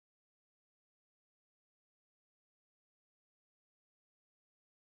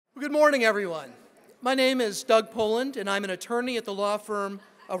Good morning, everyone. My name is Doug Poland, and I'm an attorney at the law firm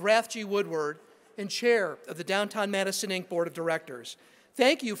of Rathje Woodward and chair of the Downtown Madison, Inc. Board of Directors.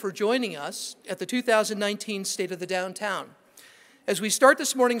 Thank you for joining us at the 2019 State of the Downtown. As we start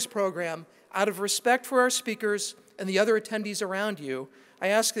this morning's program, out of respect for our speakers and the other attendees around you, I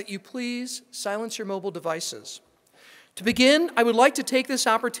ask that you please silence your mobile devices. To begin, I would like to take this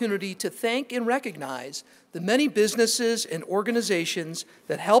opportunity to thank and recognize the many businesses and organizations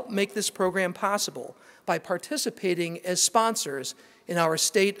that help make this program possible by participating as sponsors in our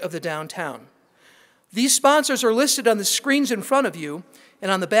State of the Downtown. These sponsors are listed on the screens in front of you and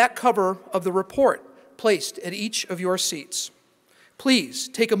on the back cover of the report placed at each of your seats. Please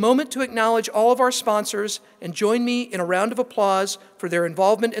take a moment to acknowledge all of our sponsors and join me in a round of applause for their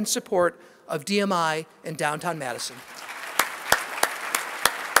involvement and support of DMI and Downtown Madison.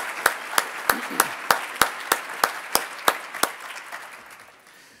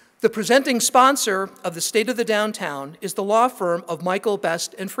 The presenting sponsor of the State of the Downtown is the law firm of Michael,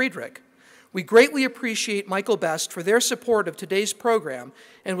 Best & Friedrich. We greatly appreciate Michael Best for their support of today's program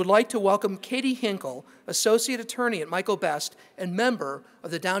and would like to welcome Katie Hinkle, Associate Attorney at Michael Best and member of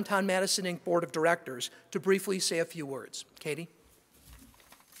the Downtown Madison, Inc. Board of Directors, to briefly say a few words. Katie?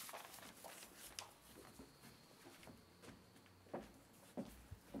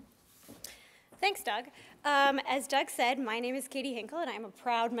 Thanks, Doug. As Doug said, my name is Katie Hinkle, and I'm a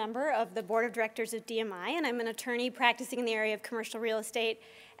proud member of the Board of Directors of DMI, and I'm an attorney practicing in the area of commercial real estate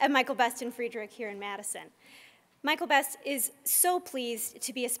at Michael Best & Friedrich here in Madison. Michael Best is so pleased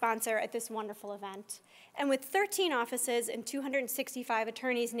to be a sponsor at this wonderful event. And with 13 offices and 265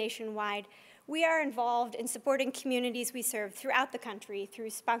 attorneys nationwide, we are involved in supporting communities we serve throughout the country through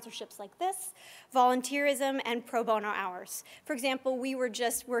sponsorships like this, volunteerism, and pro bono hours. For example, we were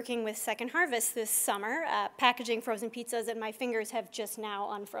just working with Second Harvest this summer, packaging frozen pizzas, and my fingers have just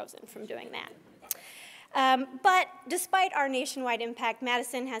now unfrozen from doing that. But despite our nationwide impact,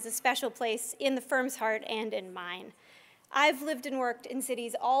 Madison has a special place in the firm's heart and in mine. I've lived and worked in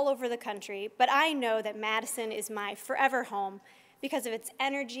cities all over the country, but I know that Madison is my forever home because of its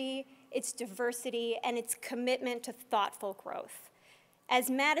energy, its diversity, and its commitment to thoughtful growth. As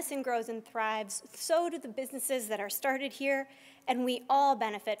Madison grows and thrives, so do the businesses that are started here, and we all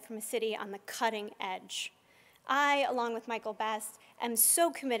benefit from a city on the cutting edge. I, along with Michael Best, am so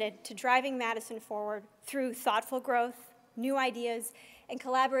committed to driving Madison forward through thoughtful growth, new ideas, and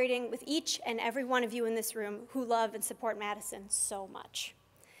collaborating with each and every one of you in this room who love and support Madison so much.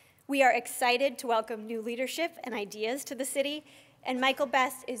 We are excited to welcome new leadership and ideas to the city, and Michael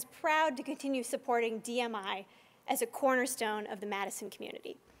Best is proud to continue supporting DMI as a cornerstone of the Madison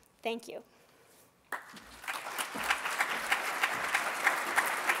community. Thank you.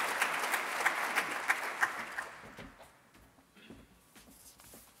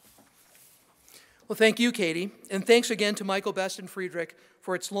 Well, thank you, Katie, and thanks again to Michael Best & Friedrich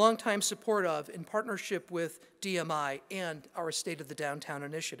for its longtime support of and partnership with DMI and our State of the Downtown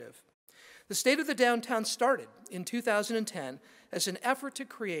initiative. The State of the Downtown started in 2010 as an effort to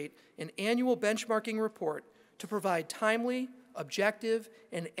create an annual benchmarking report to provide timely, objective,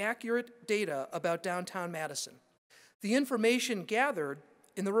 and accurate data about downtown Madison. The information gathered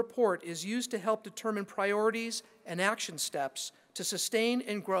in the report is used to help determine priorities and action steps to sustain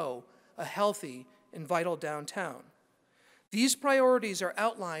and grow a healthy and vital downtown. These priorities are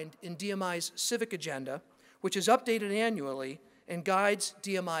outlined in DMI's civic agenda, which is updated annually and guides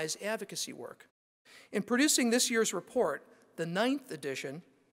DMI's advocacy work. In producing this year's report, the 9th edition,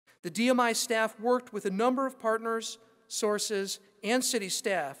 the DMI staff worked with a number of partners, sources, and city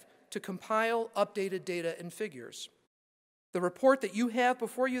staff to compile updated data and figures. The report that you have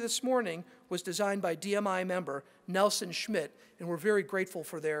before you this morning was designed by DMI member Nelson Schmidt, and we're very grateful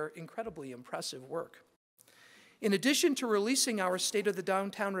for their incredibly impressive work. In addition to releasing our State of the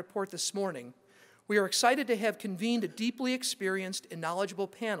Downtown report this morning, we are excited to have convened a deeply experienced and knowledgeable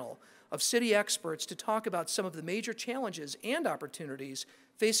panel of city experts to talk about some of the major challenges and opportunities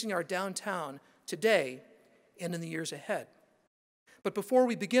facing our downtown today and in the years ahead. But before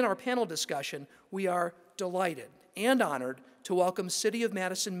we begin our panel discussion, we are delighted and honored to welcome City of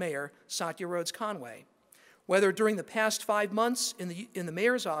Madison Mayor Satya Rhodes-Conway. Whether during the past 5 months in the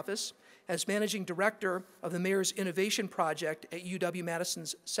mayor's office, as managing director of the mayor's innovation project at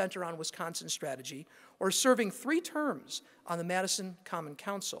UW-Madison's Center on Wisconsin Strategy, or serving 3 terms on the Madison Common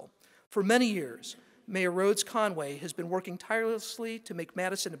Council, for many years, Mayor Rhodes-Conway has been working tirelessly to make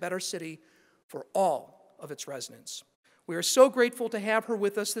Madison a better city for all of its residents. We are so grateful to have her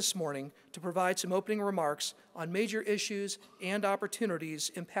with us this morning to provide some opening remarks on major issues and opportunities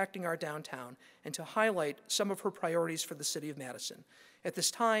impacting our downtown and to highlight some of her priorities for the City of Madison. At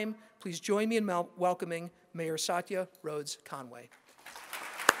this time, please join me in welcoming Mayor Satya Rhodes-Conway.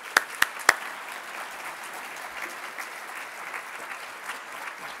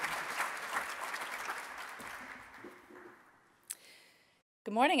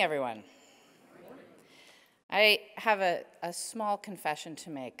 Good morning, everyone. I have a small confession to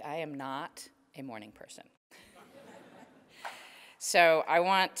make. I am not a morning person. So I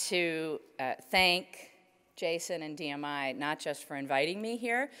want to thank Jason and DMI not just for inviting me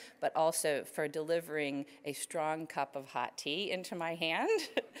here, but also for delivering a strong cup of hot tea into my hand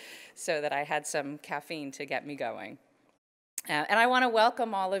so that I had some caffeine to get me going. And I want to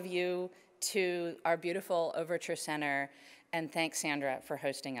welcome all of you to our beautiful Overture Center, and thanks, Sandra, for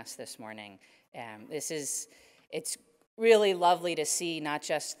hosting us this morning. It's really lovely to see not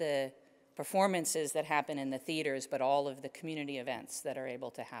just the performances that happen in the theaters, but all of the community events that are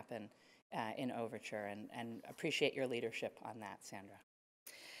able to happen in Overture, and appreciate your leadership on that, Sandra.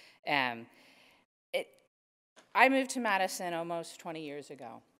 I moved to Madison almost 20 years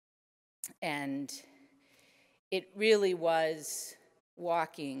ago, and it really was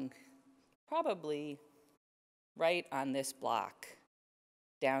walking probably right on this block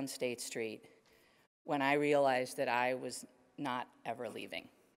down State Street when I realized that I was not ever leaving.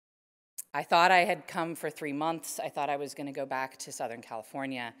 I thought I had come for 3 months. I thought I was going to go back to Southern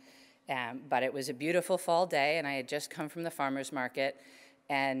California, but it was a beautiful fall day, and I had just come from the farmer's market,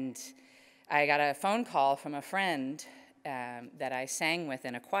 and I got a phone call from a friend that I sang with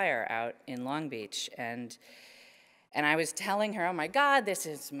in a choir out in Long Beach, and I was telling her, oh my God, this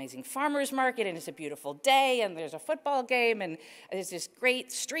is amazing farmer's market, and it's a beautiful day, and there's a football game, and there's this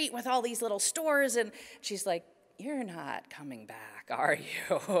great street with all these little stores, and she's like, you're not coming back, are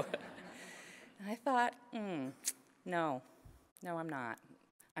you? And I thought, no, I'm not.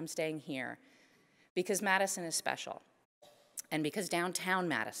 I'm staying here because Madison is special, and because downtown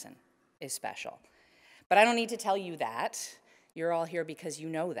Madison is special. But I don't need to tell you that. You're all here because you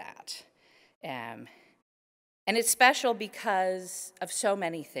know that. And it's special because of so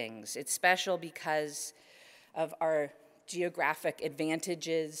many things. It's special because of our geographic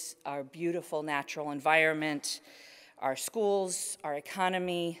advantages, our beautiful natural environment, our schools, our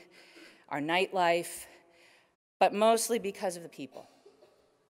economy, our nightlife, but mostly because of the people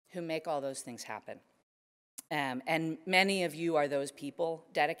who make all those things happen. And many of you are those people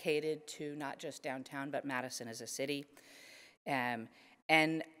dedicated to not just downtown, but Madison as a city.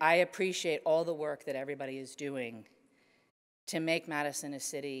 And I appreciate all the work that everybody is doing to make Madison a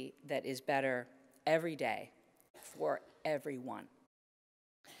city that is better every day for everyone.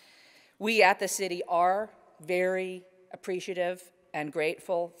 We at the city are very appreciative and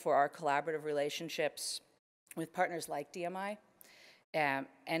grateful for our collaborative relationships with partners like DMI, and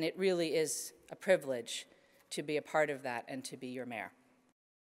it really is a privilege to be a part of that and to be your mayor.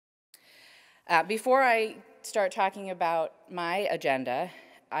 Before I start talking about my agenda,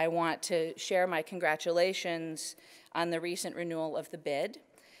 I want to share my congratulations on the recent renewal of the bid.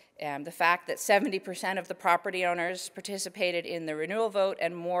 The fact that 70% of the property owners participated in the renewal vote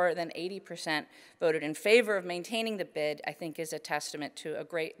and more than 80% voted in favor of maintaining the bid, I think is a testament to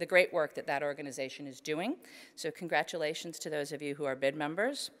the great work that organization is doing. So congratulations to those of you who are bid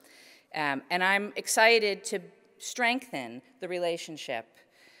members. And I'm excited to strengthen the relationship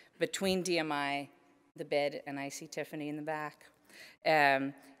between DMI, the bid, and I see Tiffany in the back,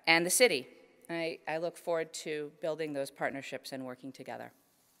 and the city. I look forward to building those partnerships and working together.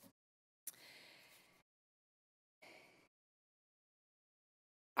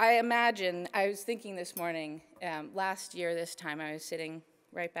 I was thinking this morning, last year this time I was sitting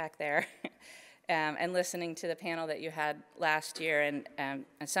right back there and listening to the panel that you had last year, and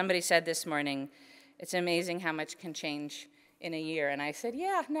somebody said this morning, it's amazing how much can change in a year. And I said,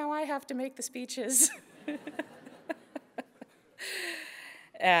 yeah, now I have to make the speeches.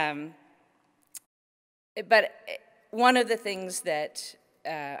 But one of the things that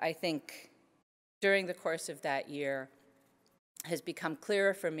I think during the course of that year has become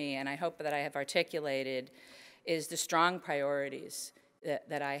clearer for me, and I hope that I have articulated, is the strong priorities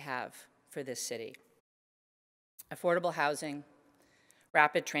that I have for this city. Affordable housing,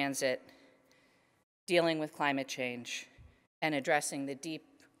 rapid transit, dealing with climate change, and addressing the deep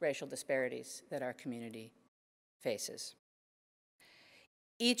racial disparities that our community faces.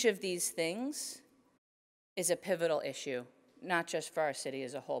 Each of these things is a pivotal issue, not just for our city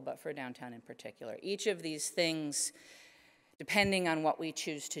as a whole, but for downtown in particular. Each of these things, depending on what we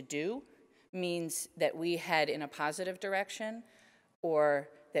choose to do, means that we head in a positive direction or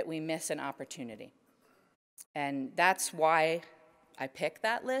that we miss an opportunity. And that's why I picked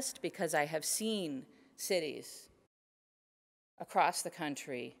that list, because I have seen cities across the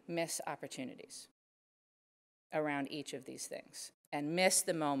country miss opportunities around each of these things and miss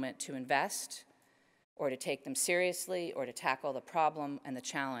the moment to invest or to take them seriously or to tackle the problem and the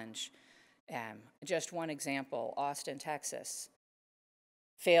challenge. Just one example, Austin, Texas,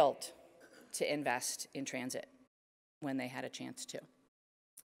 failed to invest in transit when they had a chance to.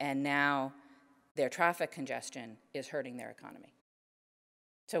 And now their traffic congestion is hurting their economy.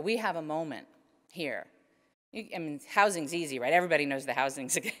 So we have a moment here. I mean, housing's easy, right? Everybody knows the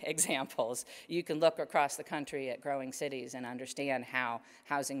housing examples. You can look across the country at growing cities and understand how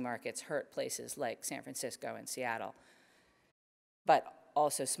housing markets hurt places like San Francisco and Seattle, but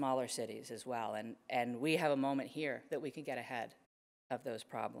also smaller cities as well. And we have a moment here that we can get ahead of those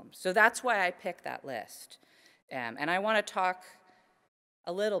problems. So that's why I picked that list. And I want to talk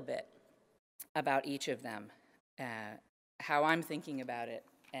a little bit about each of them, how I'm thinking about it,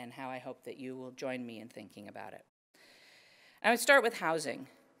 and how I hope that you will join me in thinking about it. I would start with housing,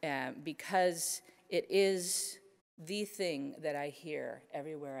 because it is the thing that I hear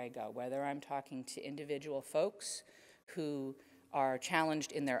everywhere I go, whether I'm talking to individual folks who are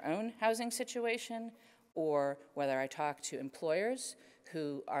challenged in their own housing situation, or whether I talk to employers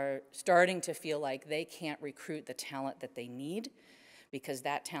who are starting to feel like they can't recruit the talent that they need because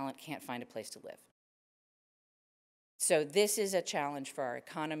that talent can't find a place to live. So this is a challenge for our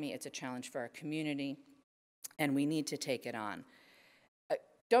economy, it's a challenge for our community, and we need to take it on.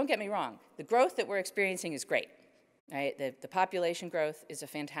 Don't get me wrong, the growth that we're experiencing is great, right? The population growth is a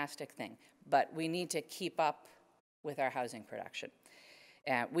fantastic thing, but we need to keep up with our housing production.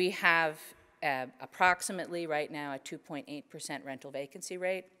 We have approximately right now a 2.8% rental vacancy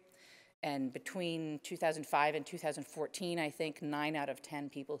rate, and between 2005 and 2014, I think 9 out of 10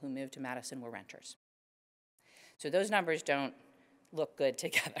 people who moved to Madison were renters. So those numbers don't look good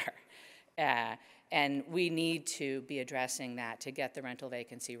together. And we need to be addressing that to get the rental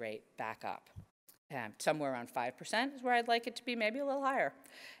vacancy rate back up. Somewhere around 5% is where I'd like it to be, maybe a little higher.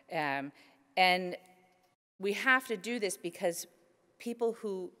 And we have to do this because people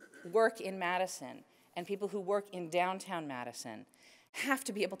who work in Madison and people who work in downtown Madison have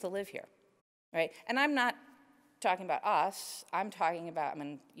to be able to live here, right? And I'm not talking about us, I'm talking about, I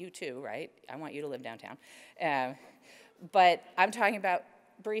mean, you too, right? I want you to live downtown. But I'm talking about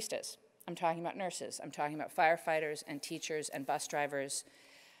baristas, I'm talking about nurses, I'm talking about firefighters and teachers and bus drivers.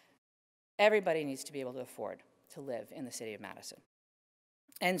 Everybody needs to be able to afford to live in the city of Madison.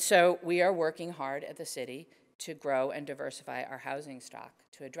 And so we are working hard at the city to grow and diversify our housing stock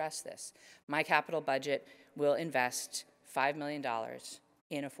to address this. My capital budget will invest $5 million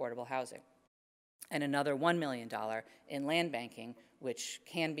in affordable housing, and another $1 million in land banking, which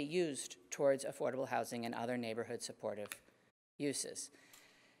can be used towards affordable housing and other neighborhood supportive uses.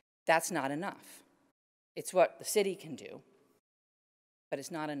 That's not enough. It's what the city can do, but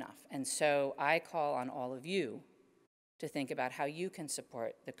it's not enough. And so I call on all of you to think about how you can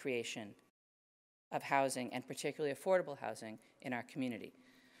support the creation of housing, and particularly affordable housing, in our community.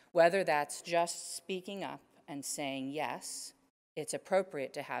 Whether that's just speaking up and saying, yes, it's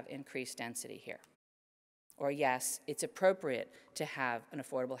appropriate to have increased density here, or yes, it's appropriate to have an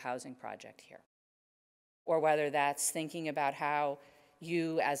affordable housing project here, or whether that's thinking about how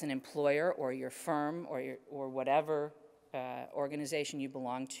you as an employer or your firm or whatever organization you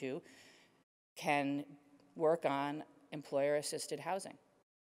belong to can work on employer-assisted housing,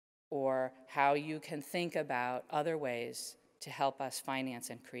 or how you can think about other ways to help us finance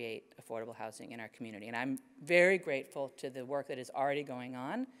and create affordable housing in our community. And I'm very grateful to the work that is already going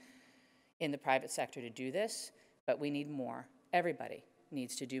on in the private sector to do this, but we need more. Everybody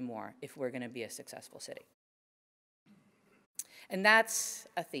needs to do more if we're going to be a successful city. And that's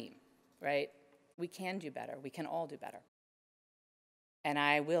a theme, right? We can do better. We can all do better. And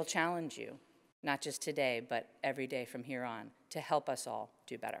I will challenge you, not just today, but every day from here on, to help us all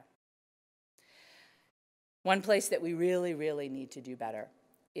do better. One place that we really, really need to do better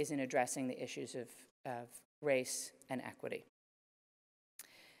is in addressing the issues of race and equity.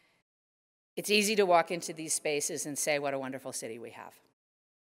 It's easy to walk into these spaces and say what a wonderful city we have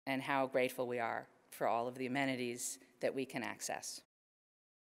and how grateful we are for all of the amenities that we can access.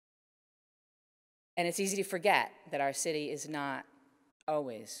 And it's easy to forget that our city is not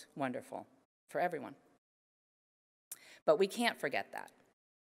always wonderful for everyone. But we can't forget that.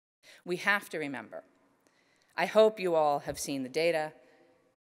 We have to remember. I hope you all have seen the data.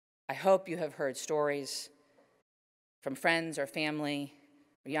 I hope you have heard stories from friends or family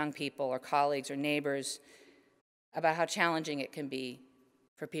or young people, or colleagues, or neighbors about how challenging it can be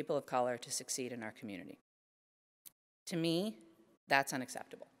for people of color to succeed in our community. To me, that's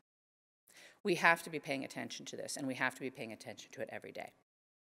unacceptable. We have to be paying attention to this, and we have to be paying attention to it every day.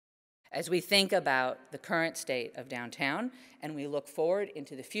 As we think about the current state of downtown and we look forward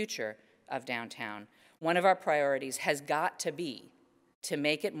into the future of downtown, one of our priorities has got to be to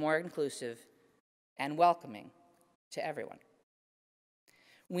make it more inclusive and welcoming to everyone.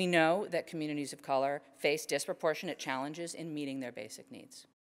 We know that communities of color face disproportionate challenges in meeting their basic needs.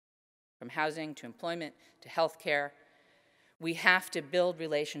 From housing to employment to healthcare, we have to build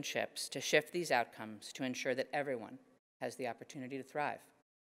relationships to shift these outcomes to ensure that everyone has the opportunity to thrive.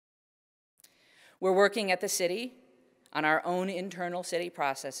 We're working at the city on our own internal city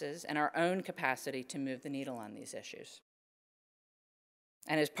processes and our own capacity to move the needle on these issues.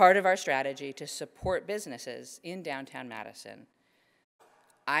 And as part of our strategy to support businesses in downtown Madison,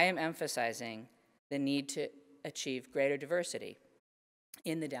 I am emphasizing the need to achieve greater diversity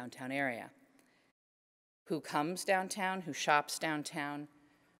in the downtown area. Who comes downtown, who shops downtown,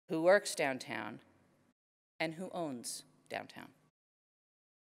 who works downtown, and who owns downtown.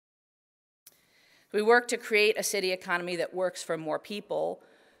 We work to create a city economy that works for more people.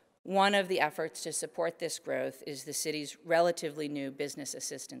 One of the efforts to support this growth is the city's relatively new business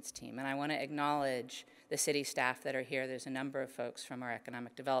assistance team. And I want to acknowledge the city staff that are here. There's a number of folks from our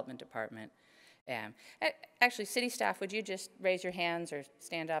economic development department. Actually, city staff, would you just raise your hands or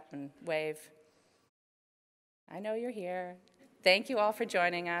stand up and wave? I know you're here. Thank you all for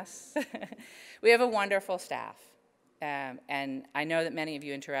joining us. We have a wonderful staff. And I know that many of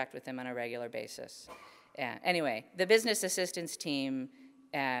you interact with them on a regular basis. Anyway, the business assistance team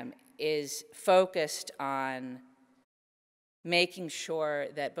is focused on making sure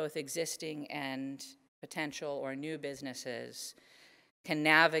that both existing and potential or new businesses can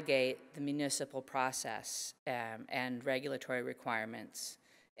navigate the municipal process and regulatory requirements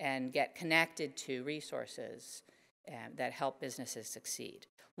and get connected to resources that help businesses succeed.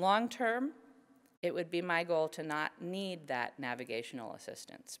 Long term, it would be my goal to not need that navigational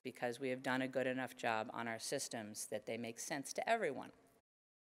assistance because we have done a good enough job on our systems that they make sense to everyone.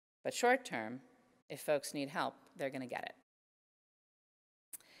 But short term, if folks need help, they're going to get it.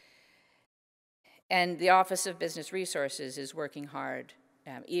 And the Office of Business Resources is working hard,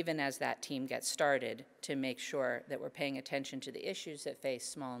 even as that team gets started, to make sure that we're paying attention to the issues that face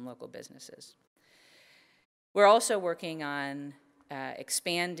small and local businesses. We're also working on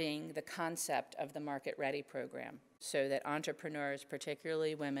expanding the concept of the Market Ready program so that entrepreneurs,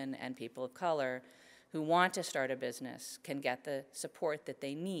 particularly women and people of color, who want to start a business can get the support that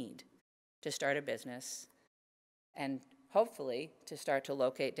they need to start a business and hopefully to start to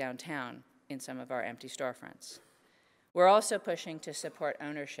locate downtown in some of our empty storefronts. We're also pushing to support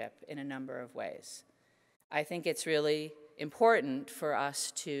ownership in a number of ways. I think it's really important for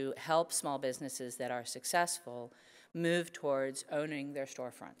us to help small businesses that are successful move towards owning their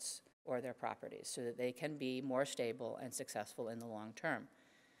storefronts or their properties so that they can be more stable and successful in the long term.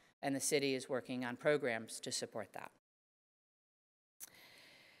 And the city is working on programs to support that.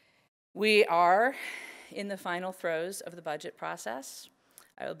 We are in the final throes of the budget process.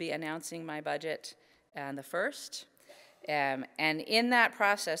 I will be announcing my budget on the 1st. And in that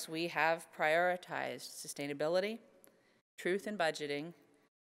process, we have prioritized sustainability, truth in budgeting,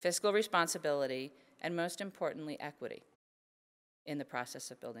 fiscal responsibility, and most importantly, equity in the process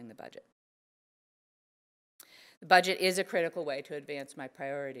of building the budget. The budget is a critical way to advance my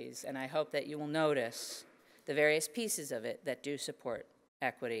priorities, and I hope that you will notice the various pieces of it that do support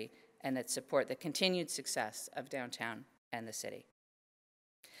equity and that support the continued success of downtown and the city.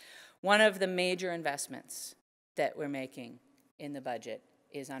 One of the major investments that we're making in the budget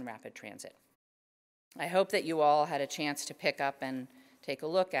is on rapid transit. I hope that you all had a chance to pick up and take a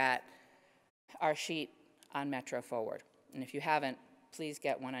look at our sheet on Metro Forward. And if you haven't, please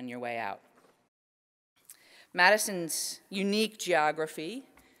get one on your way out. Madison's unique geography,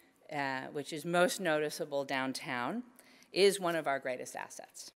 which is most noticeable downtown, is one of our greatest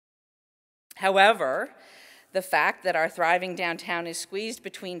assets. However, the fact that our thriving downtown is squeezed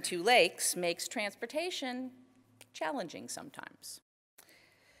between two lakes makes transportation challenging sometimes.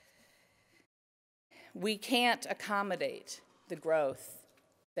 We can't accommodate the growth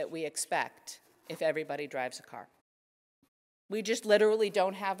that we expect if everybody drives a car. We just literally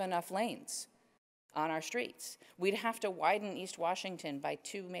don't have enough lanes on our streets. We'd have to widen East Washington by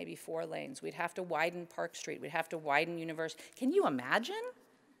 2, maybe 4 lanes. We'd have to widen Park Street. We'd have to widen University. Can you imagine?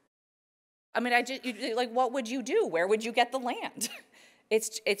 I mean, like, what would you do? Where would you get the land?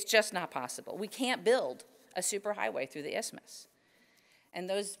 It's just not possible. We can't build a superhighway through the isthmus. And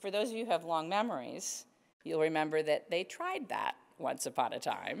for those of you who have long memories, you'll remember that they tried that once upon a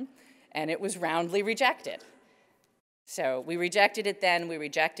time, and it was roundly rejected. So we rejected it then, we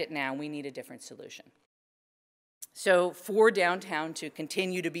reject it now, we need a different solution. So for downtown to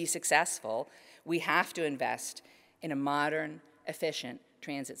continue to be successful, we have to invest in a modern, efficient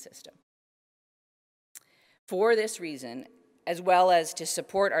transit system. For this reason, as well as to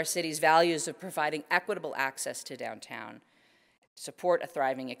support our city's values of providing equitable access to downtown, support a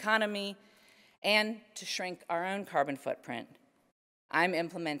thriving economy, and to shrink our own carbon footprint, I'm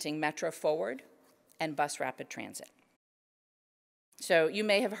implementing Metro Forward and Bus Rapid Transit. So you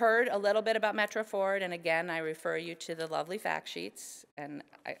may have heard a little bit about Metro Forward, and again, I refer you to the lovely fact sheets, and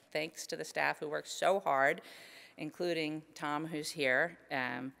thanks to the staff who worked so hard, including Tom, who's here,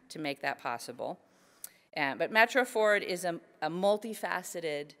 to make that possible. But Metro Forward is a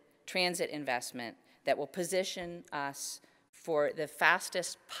multifaceted transit investment that will position us for the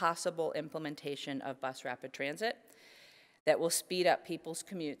fastest possible implementation of bus rapid transit, that will speed up people's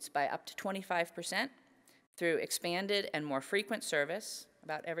commutes by up to 25%, through expanded and more frequent service,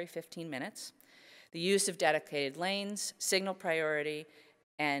 about every 15 minutes, the use of dedicated lanes, signal priority,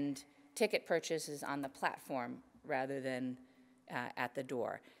 and ticket purchases on the platform rather than at the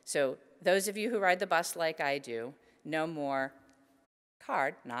door. So those of you who ride the bus like I do, no more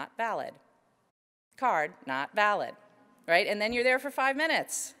card not valid. Card not valid, right? And then you're there for 5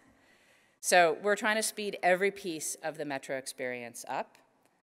 minutes. So we're trying to speed every piece of the Metro experience up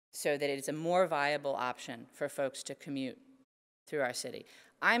so that it is a more viable option for folks to commute through our city.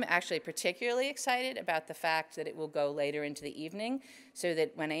 I'm actually particularly excited about the fact that it will go later into the evening so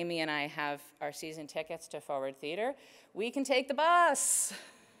that when Amy and I have our season tickets to Forward Theater, we can take the bus.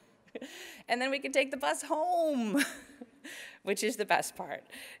 And then we can take the bus home, which is the best part.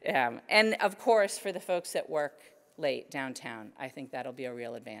 And of course, for the folks that work late downtown, I think that'll be a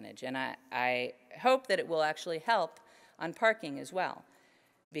real advantage. And I hope that it will actually help on parking as well,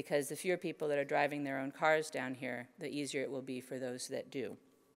 because the fewer people that are driving their own cars down here, the easier it will be for those that do.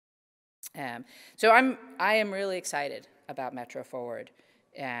 So I am really excited about Metro Forward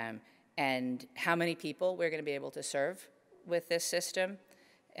and how many people we're going to be able to serve with this system.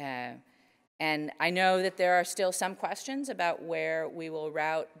 And I know that there are still some questions about where we will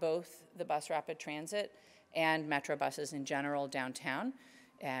route both the bus rapid transit and Metro buses in general downtown.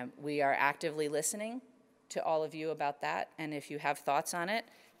 We are actively listening to all of you about that, and if you have thoughts on it,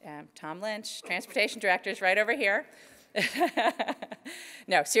 Tom Lynch, Transportation Director, is right over here.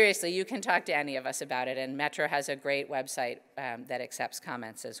 No, seriously, you can talk to any of us about it, and Metro has a great website that accepts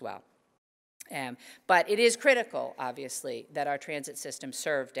comments as well. But it is critical, obviously, that our transit system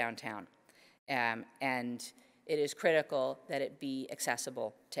serve downtown, and it is critical that it be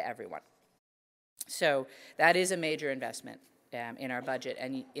accessible to everyone. So that is a major investment in our budget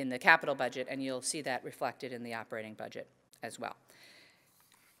and in the capital budget, and you'll see that reflected in the operating budget as well.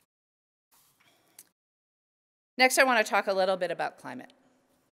 Next, I want to talk a little bit about climate,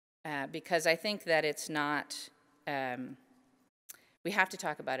 because I think that it's not, we have to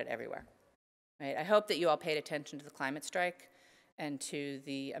talk about it everywhere. Right? I hope that you all paid attention to the climate strike and to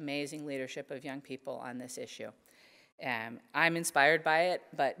the amazing leadership of young people on this issue. I'm inspired by it,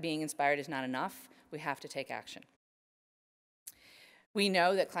 but being inspired is not enough. We have to take action. We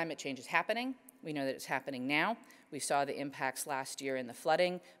know that climate change is happening. We know that it's happening now. We saw the impacts last year in the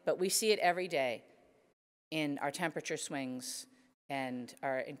flooding, but we see it every day in our temperature swings and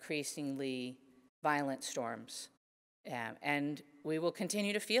our increasingly violent storms. And we will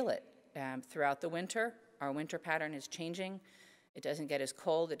continue to feel it throughout the winter. Our winter pattern is changing. It doesn't get as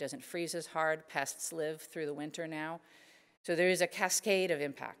cold. It doesn't freeze as hard. Pests live through the winter now. So there is a cascade of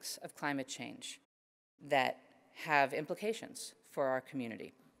impacts of climate change that have implications for our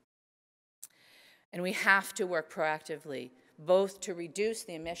community. And we have to work proactively, both to reduce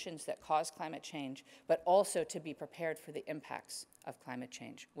the emissions that cause climate change, but also to be prepared for the impacts of climate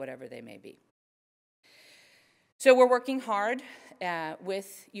change, whatever they may be. So we're working hard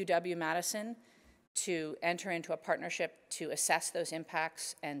with UW-Madison to enter into a partnership to assess those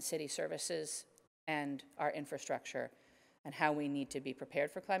impacts and city services and our infrastructure and how we need to be prepared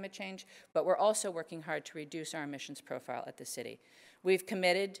for climate change, but we're also working hard to reduce our emissions profile at the city. We've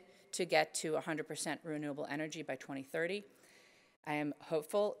committed to get to 100% renewable energy by 2030. I am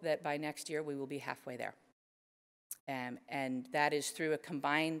hopeful that by next year we will be halfway there. And that is through a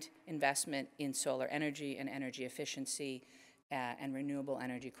combined investment in solar energy and energy efficiency and renewable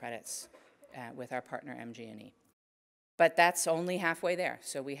energy credits with our partner MG&E. But that's only halfway there,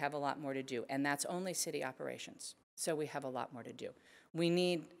 so we have a lot more to do. And that's only city operations, so we have a lot more to do. We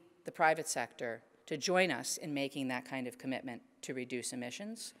need the private sector to join us in making that kind of commitment to reduce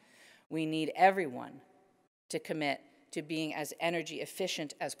emissions. We need everyone to commit to being as energy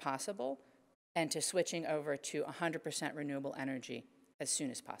efficient as possible and to switching over to 100% renewable energy as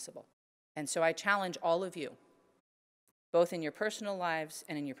soon as possible. And so I challenge all of you, both in your personal lives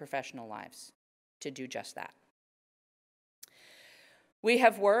and in your professional lives, to do just that. We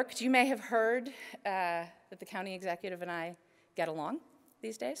have worked, you may have heard that the county executive and I get along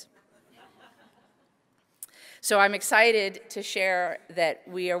these days. So I'm excited to share that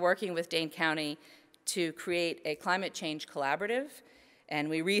we are working with Dane County to create a climate change collaborative, and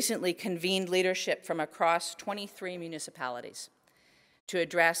we recently convened leadership from across 23 municipalities to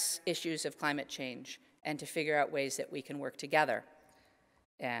address issues of climate change and to figure out ways that we can work together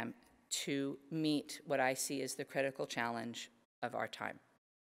to meet what I see as the critical challenge of our time.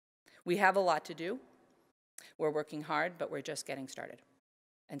 We have a lot to do. We're working hard, but we're just getting started.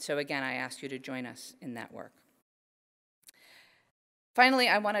 And so again, I ask you to join us in that work. Finally,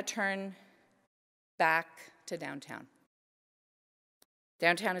 I want to turn back to downtown.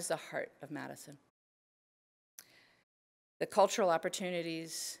 Downtown is the heart of Madison. The cultural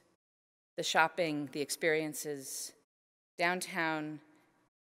opportunities, the shopping, the experiences, downtown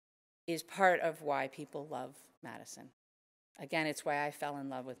is part of why people love Madison. Again, it's why I fell in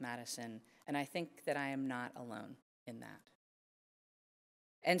love with Madison, and I think that I am not alone in that.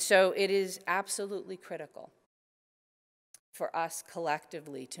 And so it is absolutely critical for us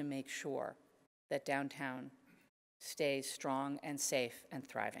collectively to make sure that downtown stays strong and safe and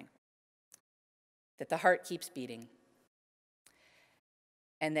thriving, that the heart keeps beating,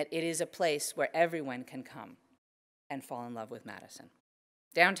 and that it is a place where everyone can come and fall in love with Madison.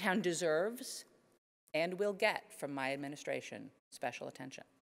 Downtown deserves and will get from my administration special attention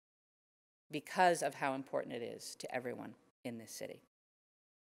because of how important it is to everyone in this city.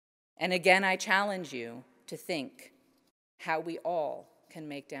 And again, I challenge you to think how we all can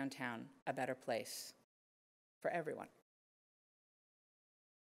make downtown a better place for everyone.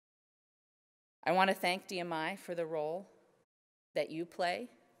 I want to thank DMI for the role that you play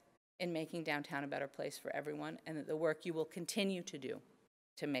in making downtown a better place for everyone, and the work you will continue to do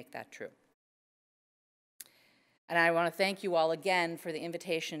to make that true. And I want to thank you all again for the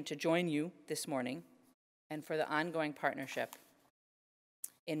invitation to join you this morning and for the ongoing partnership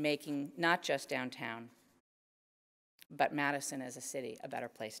in making not just downtown, but Madison as a city a better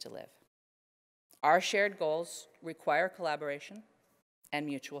place to live. Our shared goals require collaboration and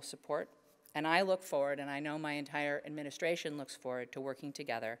mutual support, and I look forward, and I know my entire administration looks forward to working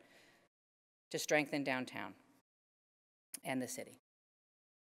together to strengthen downtown and the city.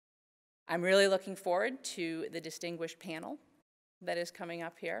 I'm really looking forward to the distinguished panel that is coming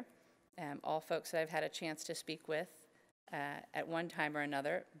up here. All folks that I've had a chance to speak with at one time or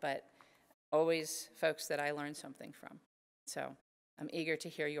another, but always folks that I learned something from. So I'm eager to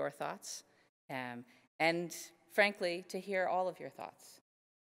hear your thoughts and frankly, to hear all of your thoughts.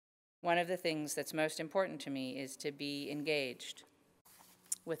 One of the things that's most important to me is to be engaged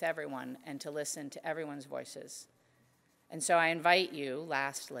with everyone and to listen to everyone's voices. And so I invite you,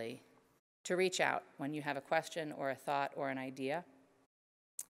 lastly, to reach out when you have a question or a thought or an idea.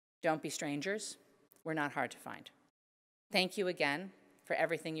 Don't be strangers. We're not hard to find. Thank you again for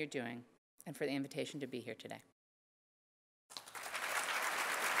everything you're doing and for the invitation to be here today.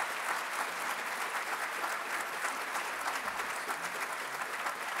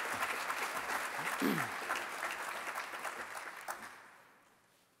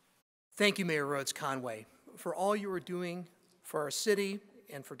 Thank you, Mayor Rhodes-Conway, for all you are doing for our city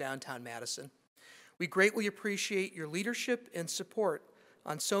and for downtown Madison. We greatly appreciate your leadership and support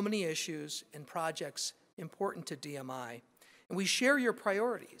on so many issues and projects important to DMI, and we share your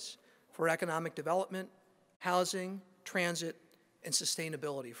priorities for economic development, housing, transit, and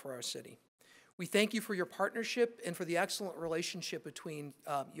sustainability for our city. We thank you for your partnership and for the excellent relationship between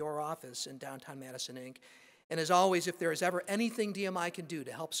your office and Downtown Madison, Inc. And as always, if there is ever anything DMI can do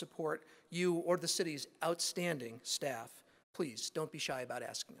to help support you or the city's outstanding staff, please don't be shy about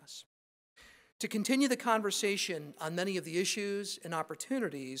asking us. To continue the conversation on many of the issues and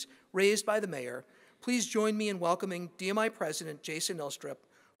opportunities raised by the mayor, please join me in welcoming DMI President Jason IIstrup,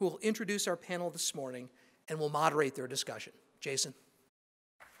 who will introduce our panel this morning and will moderate their discussion. Jason.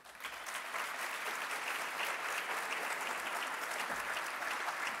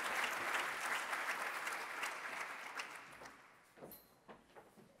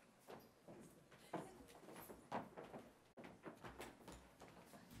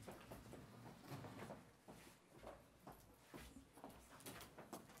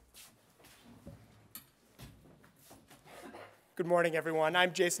 Good morning, everyone.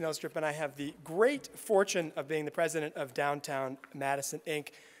 I'm Jason IIstrup, and I have the great fortune of being the president of Downtown Madison, Inc.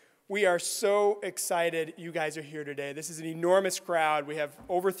 We are so excited you guys are here today. This is an enormous crowd. We have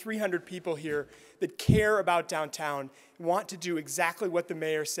over 300 people here that care about downtown, want to do exactly what the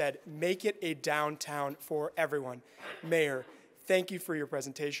mayor said, make it a downtown for everyone. Mayor, thank you for your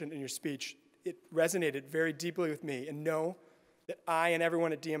presentation and your speech. It resonated very deeply with me, and know that I and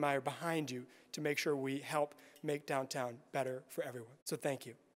everyone at DMI are behind you to make sure we help make downtown better for everyone. So thank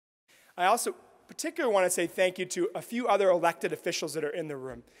you. I also particularly want to say thank you to a few other elected officials that are in the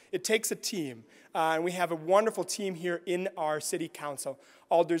room. It takes a team, and we have a wonderful team here in our city council.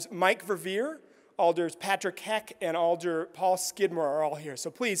 Alders Mike Verveer, Alders Patrick Heck, and Alder Paul Skidmore are all here. So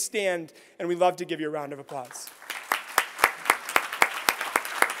please stand, and we'd love to give you a round of applause.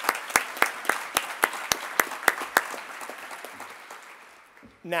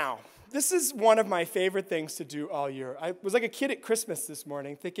 Now, this is one of my favorite things to do all year. I was like a kid at Christmas this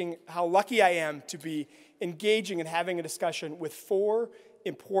morning, thinking how lucky I am to be engaging and having a discussion with 4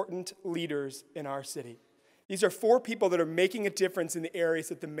 important leaders in our city. These are 4 people that are making a difference in the areas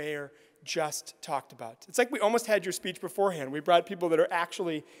that the mayor just talked about. It's like we almost had your speech beforehand. We brought people that are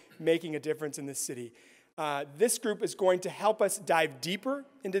actually making a difference in this city. This group is going to help us dive deeper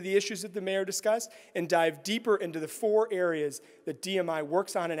into the issues that the mayor discussed and dive deeper into the 4 areas that DMI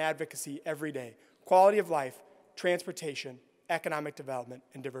works on in advocacy every day: quality of life, transportation, economic development,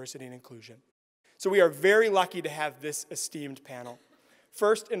 and diversity and inclusion. So we are very lucky to have this esteemed panel.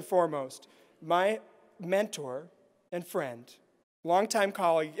 First and foremost, my mentor and friend, longtime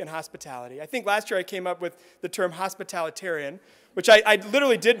colleague in hospitality. I think last year I came up with the term hospitalitarian, which I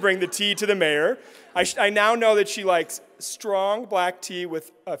literally did bring the tea to the mayor. I now know that she likes strong black tea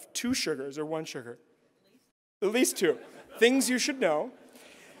with 2 sugars or 1 sugar. At least 2. Things you should know.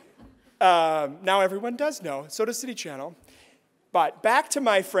 Now everyone does know. So does City Channel. But back to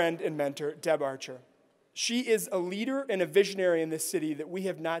my friend and mentor, Deb Archer. She is a leader and a visionary in this city that we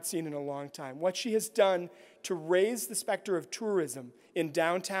have not seen in a long time. What she has done to raise the specter of tourism in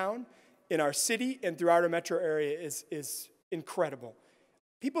downtown, in our city, and throughout our metro area is incredible.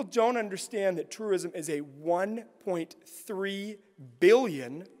 People don't understand that tourism is a $1.3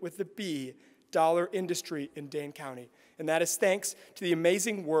 billion, with the B, dollar industry in Dane County. And that is thanks to the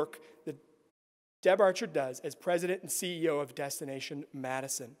amazing work that Deb Archer does as president and CEO of Destination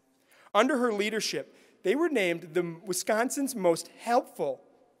Madison. Under her leadership, they were named the Wisconsin's most helpful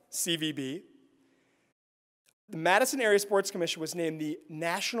CVB. The Madison Area Sports Commission was named the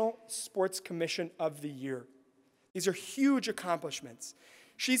National Sports Commission of the Year. These are huge accomplishments.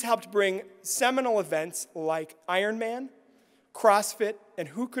 She's helped bring seminal events like Ironman, CrossFit, and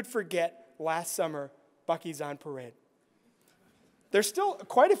who could forget last summer, Buc-ee's on Parade. There's still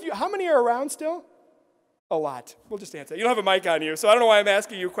quite a few. How many are around still? A lot. We'll just answer. You don't have a mic on you, so I don't know why I'm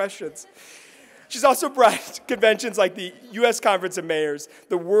asking you questions. She's also brought conventions like the U.S. Conference of Mayors,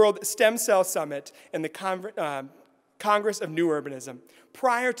 the World Stem Cell Summit, and the Congress of New Urbanism.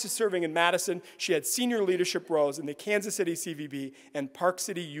 Prior to serving in Madison, she had senior leadership roles in the Kansas City CVB and Park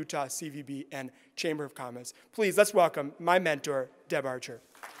City, Utah CVB and Chamber of Commerce. Please, let's welcome my mentor, Deb Archer.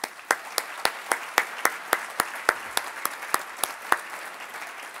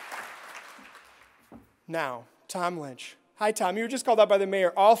 Now, Tom Lynch. Hi, Tom. You were just called out by the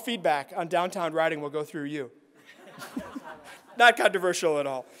mayor. All feedback on downtown riding will go through you. Not controversial at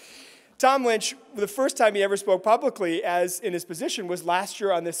all. Tom Lynch, the first time he ever spoke publicly as in his position was last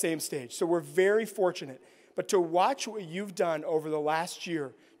year on this same stage. So we're very fortunate. But to watch what you've done over the last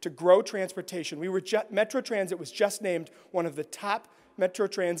year to grow transportation, Metro Transit was just named one of the top Metro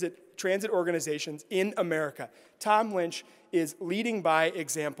transit organizations in America. Tom Lynch is leading by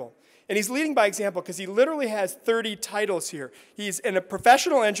example. And he's leading by example because he literally has 30 titles here. He's a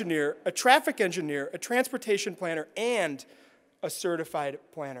professional engineer, a traffic engineer, a transportation planner, and a certified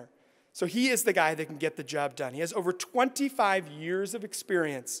planner. So he is the guy that can get the job done. He has over 25 years of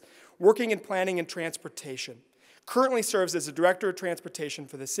experience working in planning and transportation. Currently serves as the Director of Transportation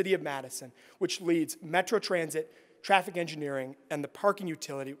for the City of Madison, which leads Metro Transit, traffic engineering, and the parking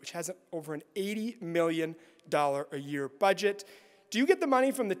utility, which has over an $80 million a year budget. Do you get the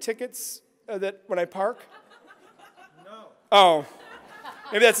money from the tickets that when I park? No. Oh,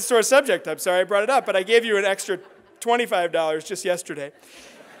 maybe that's a sore subject. I'm sorry I brought it up, but I gave you an extra $25 just yesterday.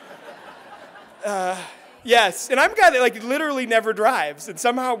 Yes, and I'm a guy that literally never drives, and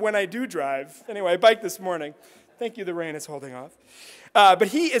somehow when I do drive, anyway, I biked this morning. Thank you, the rain is holding off. But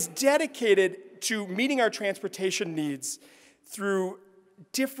he is dedicated to meeting our transportation needs through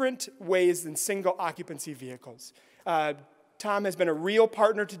different ways than single occupancy vehicles. Tom has been a real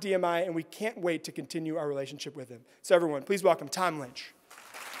partner to DMI, and we can't wait to continue our relationship with him. So everyone, please welcome Tom Lynch.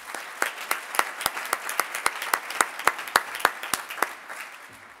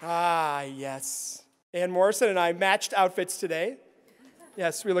 Ah, yes. Ann Morrison and I matched outfits today.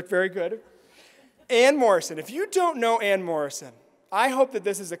 Yes, we look very good. Ann Morrison, if you don't know Ann Morrison, I hope that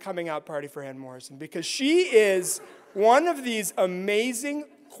this is a coming out party for Ann Morrison, because she is one of these amazing,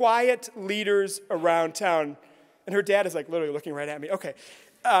 quiet leaders around town. And her dad is like literally looking right at me. Okay.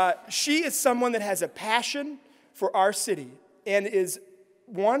 She is someone that has a passion for our city and is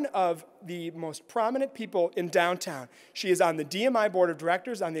one of the most prominent people in downtown. She is on the DMI Board of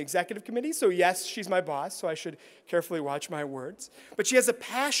Directors, on the executive committee, so yes, she's my boss, so I should carefully watch my words. But she has a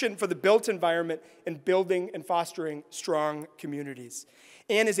passion for the built environment and building and fostering strong communities.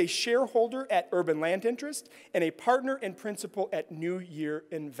 Ann is a shareholder at Urban Land Interest and a partner in principal at Neujahr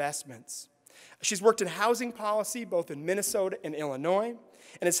Investments. She's worked in housing policy both in Minnesota and Illinois,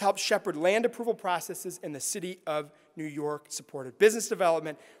 and has helped shepherd land approval processes in the city of New York, supported business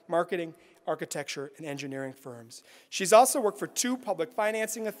development, marketing, architecture, and engineering firms. She's also worked for 2 public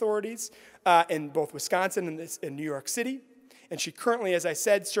financing authorities in both Wisconsin and in New York City. And she currently, as I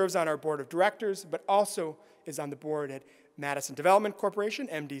said, serves on our board of directors, but also is on the board at Madison Development Corporation,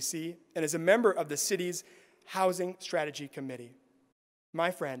 MDC, and is a member of the city's Housing Strategy Committee.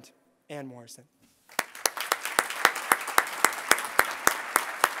 My friend, Ann Morrison.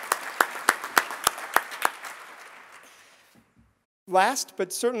 Last,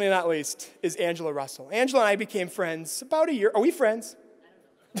 but certainly not least, is Angela Russell. Angela and I became friends about a year. Are we friends?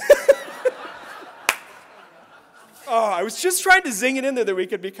 Oh, I was just trying to zing it in there that we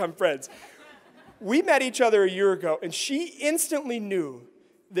could become friends. We met each other a year ago, and she instantly knew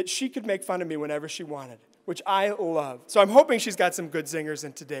that she could make fun of me whenever she wanted, which I love. So I'm hoping she's got some good zingers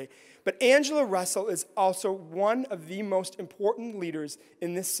in today. But Angela Russell is also one of the most important leaders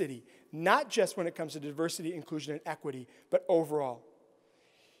in this city, not just when it comes to diversity, inclusion, and equity, but overall.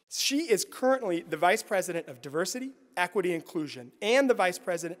 She is currently the Vice President of Diversity, Equity, and Inclusion, and the Vice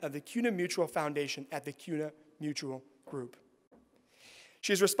President of the CUNA Mutual Foundation at the CUNA Mutual Group.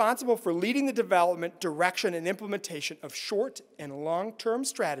 She is responsible for leading the development, direction, and implementation of short and long-term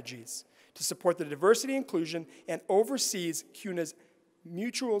strategies to support the diversity, inclusion, and oversees CUNA's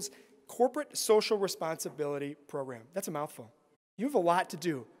Mutual's Corporate Social Responsibility Program. That's a mouthful. You have a lot to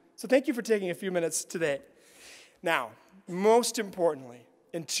do. So thank you for taking a few minutes today. Now, most importantly,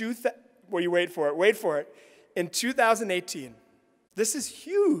 in 2018, this is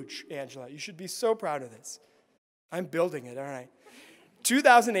huge, Angela. You should be so proud of this. I'm building it, aren't I?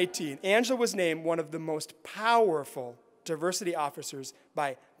 2018, Angela was named one of the most powerful diversity officers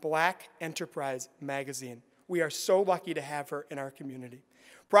by Black Enterprise magazine. We are so lucky to have her in our community.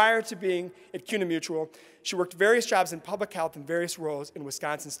 Prior to being at CUNA Mutual, she worked various jobs in public health and various roles in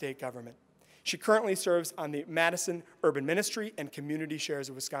Wisconsin state government. She currently serves on the Madison Urban Ministry and Community Shares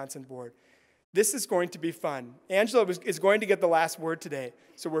of Wisconsin Board. This is going to be fun. Angela is going to get the last word today,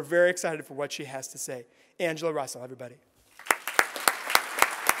 so we're very excited for what she has to say. Angela Russell, everybody.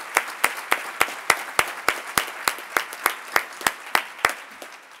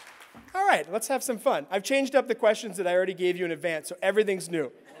 All right, let's have some fun. I've changed up the questions that I already gave you in advance, so everything's new.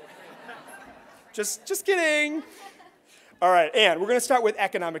 Just kidding. All right, Ann, we're going to start with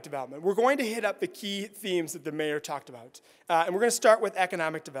economic development. We're going to hit up the key themes that the mayor talked about, and we're going to start with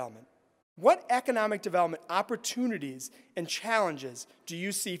economic development. What economic development opportunities and challenges do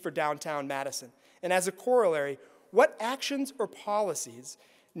you see for downtown Madison? And as a corollary, what actions or policies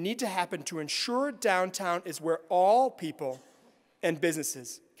need to happen to ensure downtown is where all people and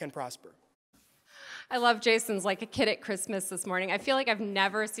businesses can prosper? I love Jason's like a kid at Christmas this morning. I feel like I've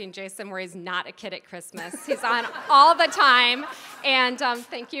never seen Jason where he's not a kid at Christmas. He's on all the time, and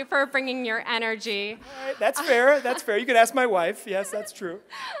thank you for bringing your energy. All right, that's fair, that's fair. You can ask my wife. Yes, that's true.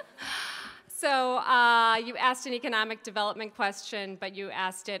 So you asked an economic development question, but you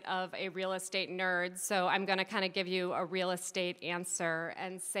asked it of a real estate nerd. So I'm going to kind of give you a real estate answer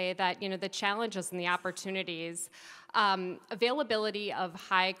and say that, you know, the challenges and the opportunities, availability of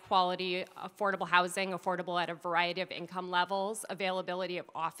high quality, affordable housing, affordable at a variety of income levels, availability of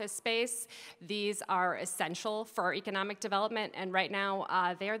office space, these are essential for our economic development. And right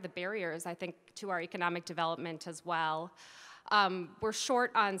now, they are the barriers, I think, to our economic development as well. We're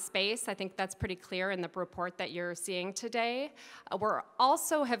short on space. I think that's pretty clear in the report that you're seeing today. We're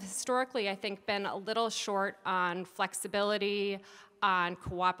also have historically, I think, been a little short on flexibility, on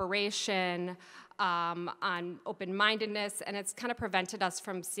cooperation, on open-mindedness, and it's kind of prevented us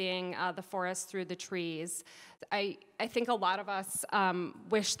from seeing the forest through the trees. I think a lot of us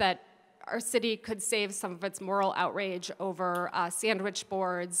wish that our city could save some of its moral outrage over sandwich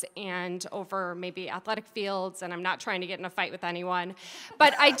boards and over maybe athletic fields, and I'm not trying to get in a fight with anyone,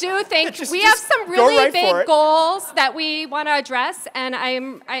 but I do think we have some really big goals that we want to address, and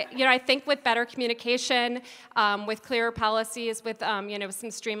I think with better communication, with clearer policies, with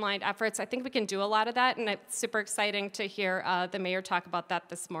some streamlined efforts, I think we can do a lot of that, and it's super exciting to hear the mayor talk about that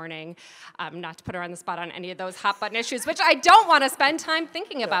this morning. Not to put her on the spot on any of those hot button issues, which I don't want to spend time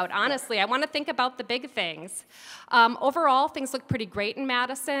thinking about, honestly. I want to think about the big things. Overall, things look pretty great in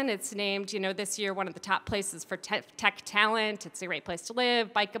Madison. It's named, this year one of the top places for tech talent. It's a great place to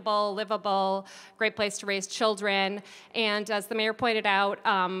live, bikeable, livable, great place to raise children. And as the mayor pointed out,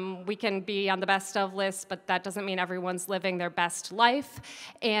 we can be on the best of list, but that doesn't mean everyone's living their best life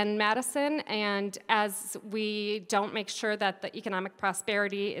in Madison. And as we don't make sure that the economic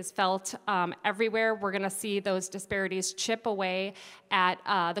prosperity is felt everywhere, we're going to see those disparities chip away at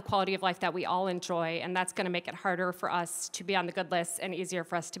the quality of life that we all enjoy, and that's going to make it harder for us to be on the good lists and easier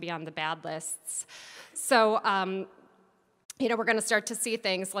for us to be on the bad lists. So, we're going to start to see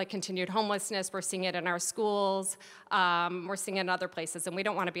things like continued homelessness. We're seeing it in our schools. We're seeing it in other places, and we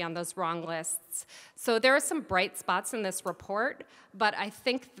don't want to be on those wrong lists. So there are some bright spots in this report, but I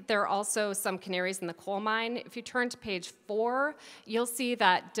think that there are also some canaries in the coal mine. If you turn to page 4, you'll see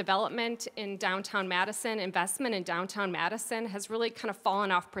that development in downtown Madison, investment in downtown Madison has really kind of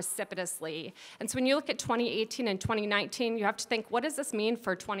fallen off precipitously. And so when you look at 2018 and 2019, you have to think, what does this mean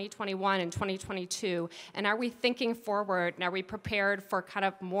for 2021 and 2022? And are we thinking forward, and are we prepared for kind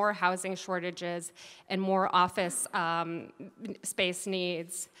of more housing shortages and more office space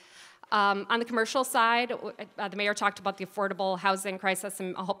needs? On the commercial side, the mayor talked about the affordable housing crisis,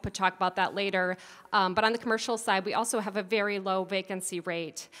 and I'll hope to talk about that later. But on the commercial side, we also have a very low vacancy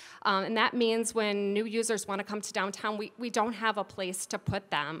rate. And that means when new users want to come to downtown, we don't have a place to put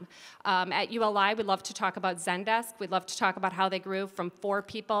them. At ULI, we love to talk about Zendesk. We love to talk about how they grew from 4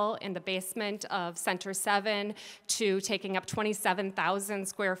 people in the basement of Center 7 to taking up 27,000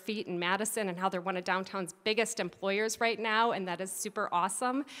 square feet in Madison, and how they're one of downtown's biggest employers right now, and that is super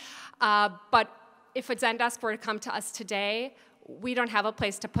awesome. But if a Zendesk were to come to us today, we don't have a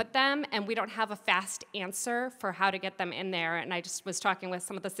place to put them, and we don't have a fast answer for how to get them in there. And I just was talking with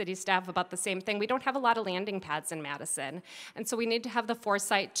some of the city staff about the same thing. We don't have a lot of landing pads in Madison. And so we need to have the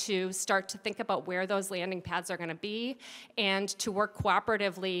foresight to start to think about where those landing pads are going to be, and to work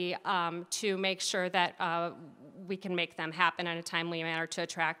cooperatively to make sure that we can make them happen in a timely manner to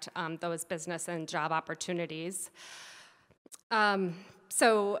attract those business and job opportunities.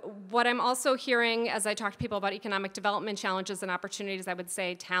 So what I'm also hearing as I talk to people about economic development challenges and opportunities, I would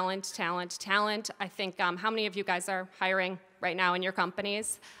say talent, talent, talent. I think how many of you guys are hiring right now in your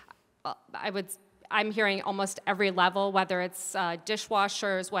companies? I'm hearing almost every level, whether it's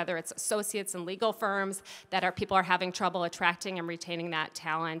dishwashers, whether it's associates in legal firms, that people are having trouble attracting and retaining that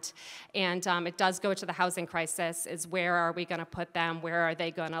talent. And it does go to the housing crisis, is where are we going to put them? Where are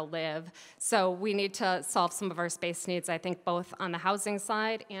they going to live? So we need to solve some of our space needs, I think, both on the housing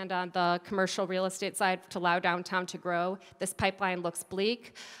side and on the commercial real estate side to allow downtown to grow. This pipeline looks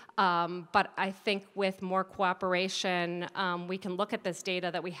bleak. But I think with more cooperation, we can look at this data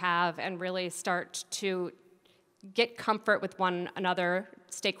that we have and really start to get comfort with one another,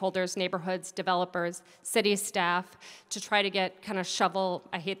 stakeholders, neighborhoods, developers, city staff, to try to get kind of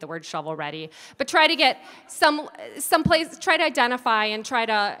I hate the word shovel ready, but try to get some place, try to identify and try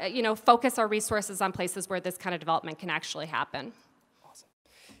to, focus our resources on places where this kind of development can actually happen. Awesome.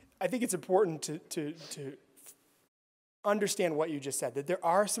 I think it's important to understand what you just said, that there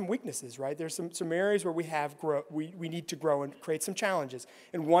are some weaknesses, right? There's some areas where we need to grow and create some challenges.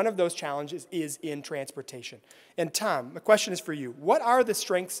 And one of those challenges is in transportation. And Tom, the question is for you. What are the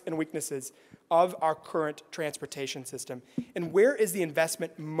strengths and weaknesses of our current transportation system? And where is the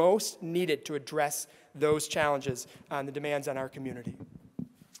investment most needed to address those challenges and the demands on our community?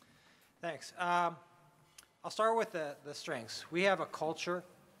 Thanks. I'll start with the strengths. We have a culture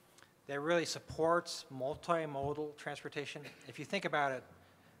that really supports multimodal transportation. If you think about it,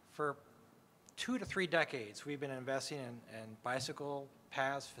 for 2 to 3 decades, we've been investing in bicycle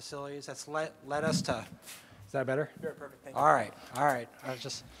paths, facilities. That's led us to, is that better? Very perfect, thank you. All right.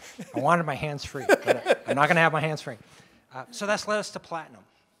 I wanted my hands free, but I'm not gonna have my hands free. So that's led us to Platinum.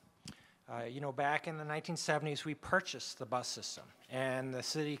 Back in the 1970s, we purchased the bus system, and the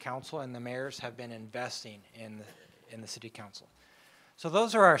city council and the mayors have been investing in the city council. So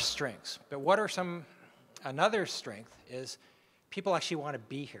those are our strengths. But what are another strength is people actually want to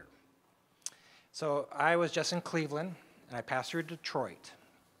be here. So I was just in Cleveland, and I passed through Detroit.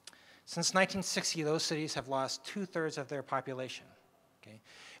 Since 1960, those cities have lost 2/3 of their population. Okay?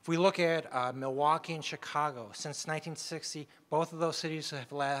 If we look at Milwaukee and Chicago, since 1960, both of those cities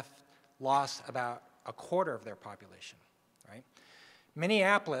have lost about a quarter of their population, right?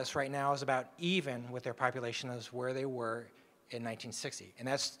 Minneapolis right now is about even with their population as where they were in 1960, and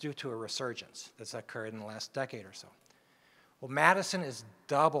that's due to a resurgence that's occurred in the last decade or so. Well, Madison is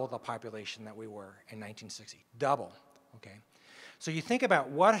double the population that we were in 1960, double, okay? So you think about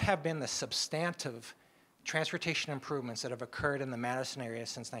what have been the substantive transportation improvements that have occurred in the Madison area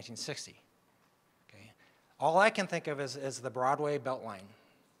since 1960, okay? All I can think of is the Broadway Beltline.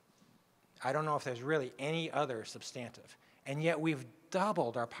 I don't know if there's really any other substantive, and yet we've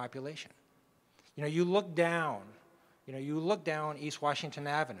doubled our population. You know, you look down East Washington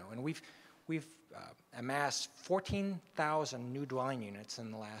Avenue, and we've amassed 14,000 new dwelling units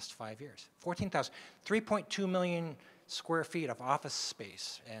in the last 5 years. 14,000, 3.2 million square feet of office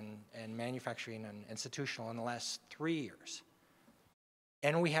space and manufacturing and institutional in the last 3 years.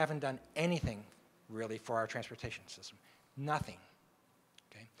 And we haven't done anything really for our transportation system. Nothing.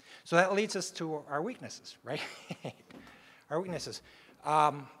 Okay? So that leads us to our weaknesses, right? Our weaknesses.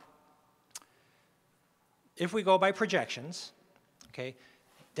 If we go by projections, okay,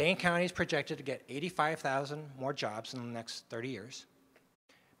 Dane County is projected to get 85,000 more jobs in the next 30 years.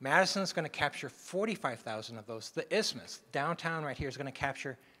 Madison is going to capture 45,000 of those. The Isthmus, downtown right here, is going to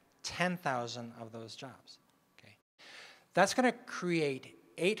capture 10,000 of those jobs. Okay? That's going to create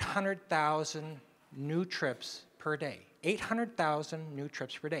 800,000 new trips per day. 800,000 new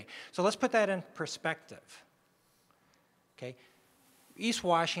trips per day. So let's put that in perspective. Okay? East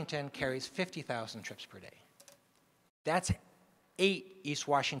Washington carries 50,000 trips per day. That's 8 East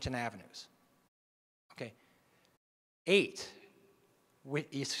Washington Avenues. Okay? 8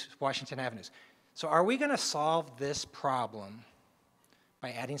 East Washington Avenues. So are we going to solve this problem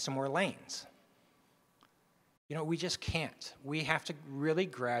by adding some more lanes? You know, we just can't. We have to really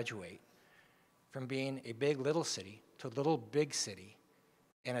graduate from being a big little city to a little big city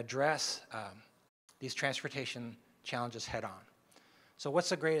and address these transportation challenges head on. So what's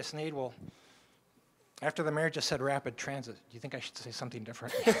the greatest need? Well, after the mayor just said rapid transit, do you think I should say something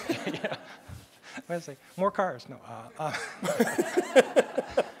different? Yeah. I'm going to say more cars. No.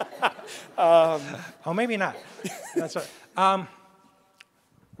 Oh, maybe not. That's right.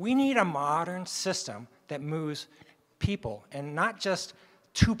 We need a modern system that moves people, and not just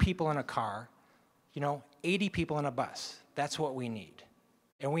 2 people in a car, 80 people in a bus. That's what we need.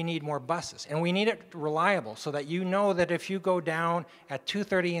 And we need more buses. And we need it reliable so that you know that if you go down at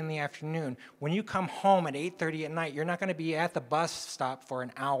 2:30 in the afternoon, when you come home at 8:30 at night, you're not going to be at the bus stop for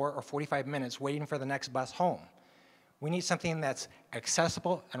an hour or 45 minutes waiting for the next bus home. We need something that's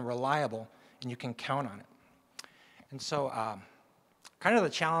accessible and reliable, and you can count on it. And so kind of the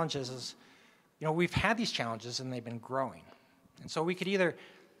challenges is, we've had these challenges and they've been growing. And so we could either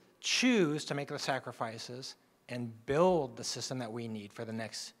choose to make the sacrifices and build the system that we need for the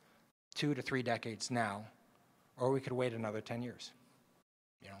next 2 to 3 decades now, or we could wait another 10 years.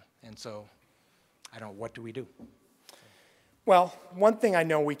 And so, I don't know, what do we do? Well, one thing I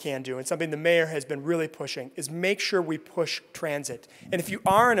know we can do, and something the mayor has been really pushing, is make sure we push transit. And if you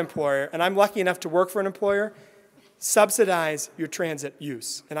are an employer, and I'm lucky enough to work for an employer, subsidize your transit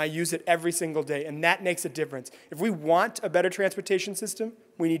use. And I use it every single day, and that makes a difference. If we want a better transportation system,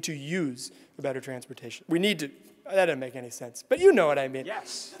 we need to use a better transportation. We need to, that doesn't make any sense, but you know what I mean.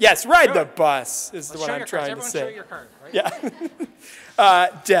 Yes. Yes, ride the bus is what I'm trying to say. Everyone show your card, right?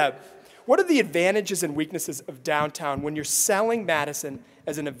 Yeah. Deb, what are the advantages and weaknesses of downtown when you're selling Madison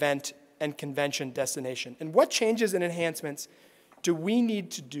as an event and convention destination? And what changes and enhancements do we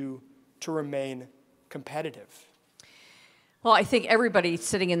need to do to remain competitive? Well, I think everybody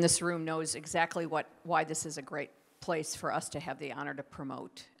sitting in this room knows exactly why this is a great place for us to have the honor to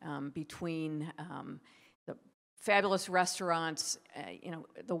promote. Between the fabulous restaurants,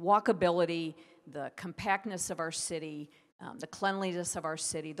 the walkability, the compactness of our city, the cleanliness of our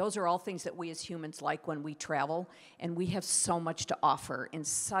city, those are all things that we as humans like when we travel, and we have so much to offer in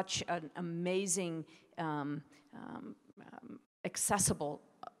such an amazing, accessible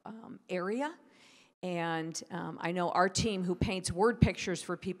area. And I know our team, who paints word pictures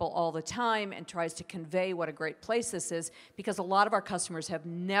for people all the time and tries to convey what a great place this is, because a lot of our customers have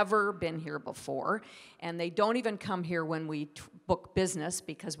never been here before, and they don't even come here when we book business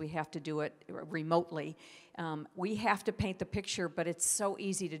because we have to do it remotely. We have to paint the picture, but it's so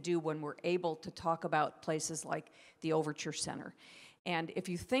easy to do when we're able to talk about places like the Overture Center. And if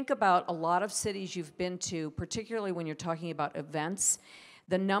you think about a lot of cities you've been to, particularly when you're talking about events,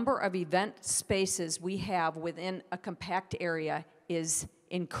 the number of event spaces we have within a compact area is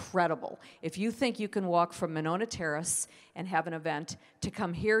incredible. If you think you can walk from Monona Terrace and have an event, to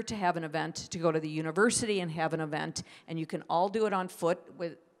come here to have an event, to go to the university and have an event, and you can all do it on foot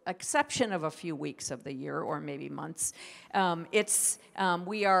with exception of a few weeks of the year or maybe months,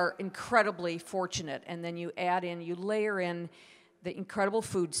 we are incredibly fortunate. And then you layer in the incredible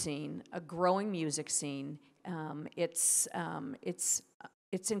food scene, a growing music scene. It's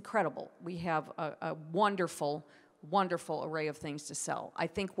incredible. We have a wonderful, wonderful array of things to sell. I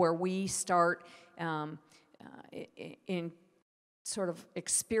think where we start in sort of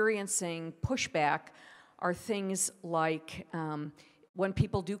experiencing pushback are things like when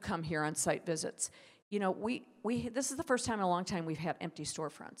people do come here on site visits. You know, this is the first time in a long time we've had empty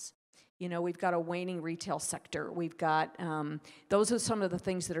storefronts. You know, we've got a waning retail sector. We've got, those are some of the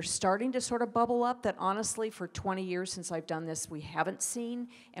things that are starting to sort of bubble up that honestly for 20 years since I've done this, we haven't seen,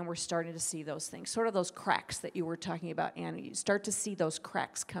 and we're starting to see those things. Sort of those cracks that you were talking about, Annie. You start to see those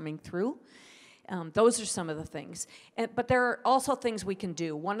cracks coming through. Those are some of the things. But there are also things we can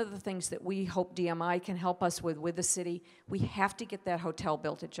do. One of the things that we hope DMI can help us with the city, we have to get that hotel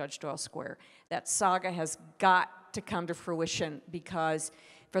built at Judge Doyle Square. That saga has got to come to fruition because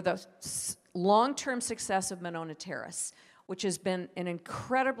for the long-term success of Monona Terrace, which has been an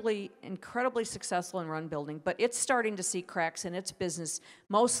incredibly, incredibly successful and run building, but it's starting to see cracks in its business,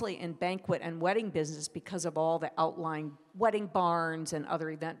 mostly in banquet and wedding business because of all the outlying wedding barns and other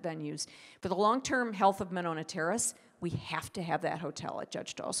event venues. For the long-term health of Monona Terrace, we have to have that hotel at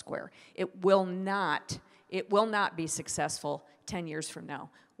Judge Doyle Square. It will not be successful 10 years from now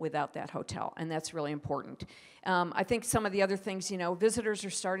without that hotel, and that's really important. I think some of the other things, you know, visitors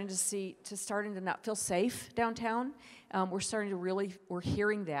are starting to not feel safe downtown. We're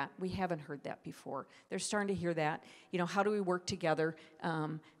hearing that. We haven't heard that before. They're starting to hear that. You know, how do we work together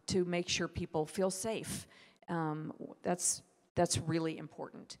to make sure people feel safe? That's really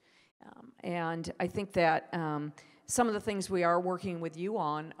important. And I think that some of the things we are working with you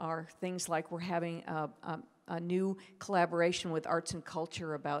on are things like we're having a new collaboration with arts and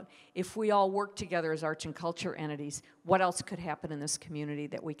culture about if we all work together as arts and culture entities, what else could happen in this community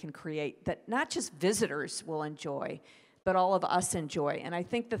that we can create that not just visitors will enjoy, but all of us enjoy. And I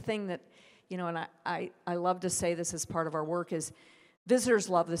think the thing that, you know, and I love to say this as part of our work is visitors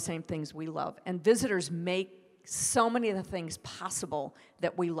love the same things we love. And visitors make so many of the things possible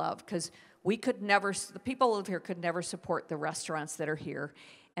that we love because the people who live here could never support the restaurants that are here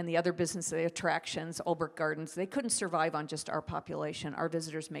and the other business, the attractions, Olbert Gardens. They couldn't survive on just our population. Our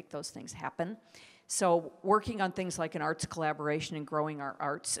visitors make those things happen. So working on things like an arts collaboration and growing our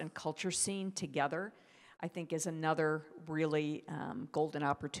arts and culture scene together, I think is another really golden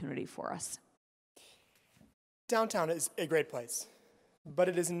opportunity for us. Downtown is a great place, but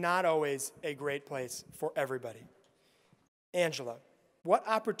it is not always a great place for everybody. Angela, what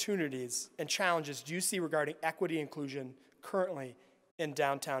opportunities and challenges do you see regarding equity inclusion currently in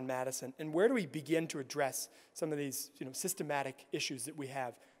downtown Madison, and where do we begin to address some of these, you know, systematic issues that we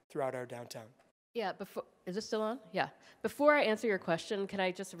have throughout our downtown? Yeah, is this still on? Yeah. Before I answer your question, can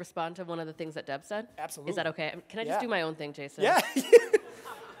I just respond to one of the things that Deb said? Absolutely. Is that okay? Can I just do my own thing, Jason? Yeah.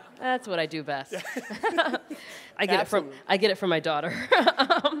 That's what I do best. I get it from my daughter.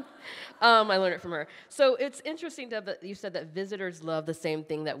 I learned it from her. So it's interesting, Deb, that you said that visitors love the same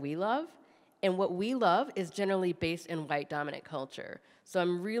thing that we love. And what we love is generally based in white dominant culture. So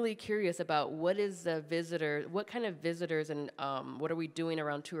I'm really curious about what kind of visitors and what are we doing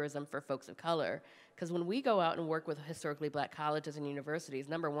around tourism for folks of color? Because when we go out and work with historically black colleges and universities,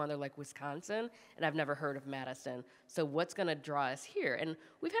 number one, they're like Wisconsin, and I've never heard of Madison. So what's gonna draw us here? And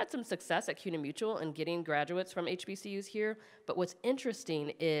we've had some success at CUNA Mutual in getting graduates from HBCUs here, but what's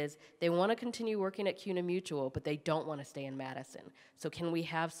interesting is they wanna continue working at CUNA Mutual, but they don't wanna stay in Madison. So can we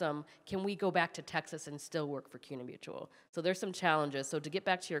go back to Texas and still work for CUNA Mutual? So there's some challenges. So to get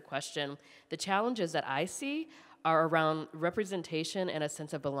back to your question, the challenges that I see are around representation and a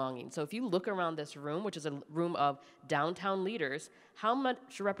sense of belonging. So if you look around this room, which is a room of downtown leaders, how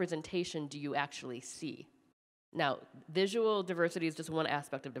much representation do you actually see? Now, visual diversity is just one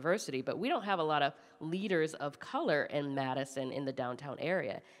aspect of diversity, but we don't have a lot of leaders of color in Madison in the downtown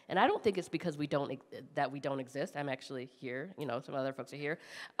area. And I don't think it's because we don't exist. I'm actually here, you know, some other folks are here.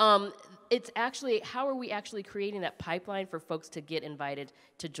 It's actually, how are we actually creating that pipeline for folks to get invited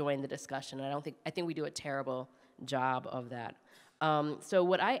to join the discussion? And I think we do a terrible job of that. So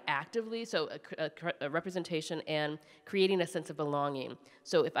what I actively, a representation and creating a sense of belonging.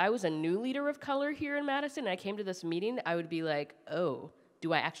 So if I was a new leader of color here in Madison and I came to this meeting, I would be like, oh,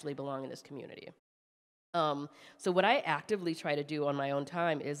 do I actually belong in this community? So what I actively try to do on my own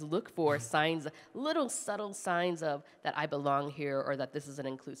time is look for signs, little subtle signs of that I belong here or that this is an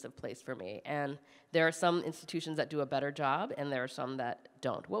inclusive place for me. And there are some institutions that do a better job, and there are some that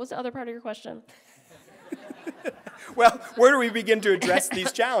don't. What was the other part of your question? Well, where do we begin to address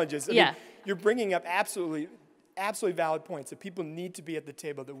these challenges? I Yeah. mean, you're bringing up absolutely valid points, that people need to be at the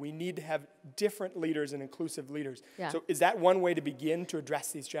table, that we need to have different leaders and inclusive leaders. Yeah. So is that one way to begin to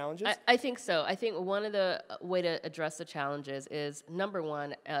address these challenges? I think so. I think one of the way to address the challenges is, number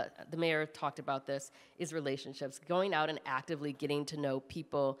one, the mayor talked about this, is relationships. Going out and actively getting to know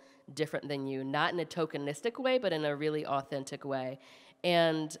people different than you, not in a tokenistic way, but in a really authentic way.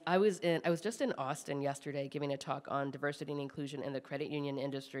 And I was just in Austin yesterday giving a talk on diversity and inclusion in the credit union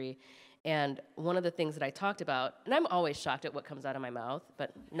industry. And one of the things that I talked about, and I'm always shocked at what comes out of my mouth,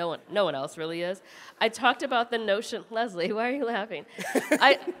 but no one else really is. I talked about the notion, Leslie, why are you laughing?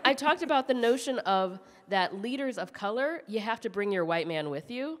 I talked about the notion of that leaders of color, you have to bring your white man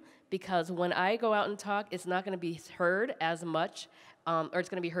with you, because when I go out and talk, it's not going to be heard as much, or it's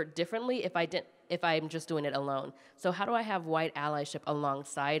going to be heard differently if I'm just doing it alone. So how do I have white allyship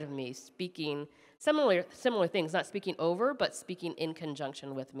alongside of me, speaking similar things, not speaking over, but speaking in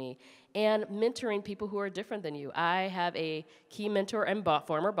conjunction with me, and mentoring people who are different than you. I have a key mentor and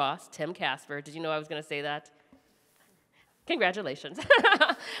former boss, Tim Casper. Did you know I was going to say that? Congratulations.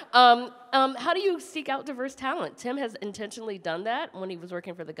 How do you seek out diverse talent? Tim has intentionally done that when he was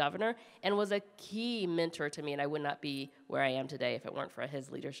working for the governor and was a key mentor to me, and I would not be where I am today if it weren't for his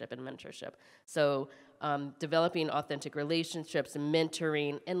leadership and mentorship. So developing authentic relationships,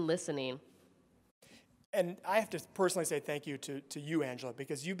 mentoring, and listening. And I have to personally say thank you to you, Angela,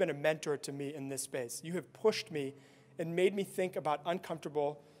 because you've been a mentor to me in this space. You have pushed me and made me think about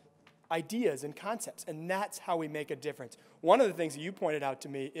uncomfortable ideas and concepts, and that's how we make a difference. One of the things that you pointed out to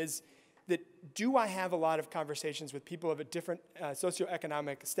me is that, do I have a lot of conversations with people of a different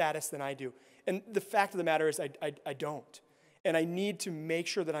socioeconomic status than I do? And the fact of the matter is I don't. And I need to make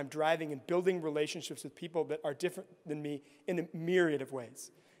sure that I'm driving and building relationships with people that are different than me in a myriad of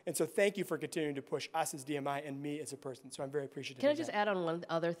ways. And so thank you for continuing to push us as DMI and me as a person. So I'm very appreciative. Can I just add on one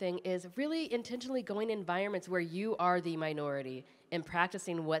other thing, is really intentionally going in environments where you are the minority and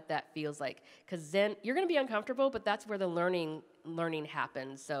practicing what that feels like. Because then you're going to be uncomfortable, but that's where the learning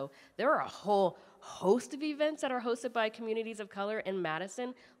happens. So there are a whole host of events that are hosted by communities of color in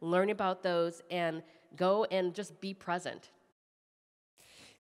Madison. Learn about those and go and just be present.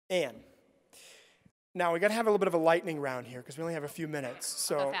 Anne. Now, we got to have a little bit of a lightning round here because we only have a few minutes.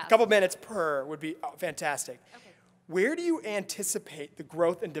 So fast. a couple minutes per would be fantastic. Okay. Where do you anticipate the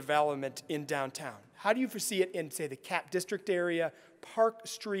growth and development in downtown? How do you foresee it in, say, the Cap District area, Park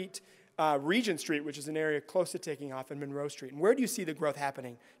Street, Regent Street, which is an area close to taking off, and Monroe Street? And where do you see the growth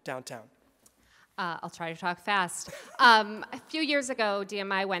happening downtown? I'll try to talk fast. A few years ago,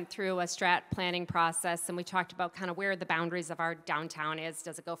 DMI went through a strat planning process, and we talked about kind of where the boundaries of our downtown is.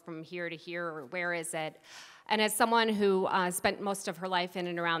 Does it go from here to here, or where is it? And as someone who spent most of her life in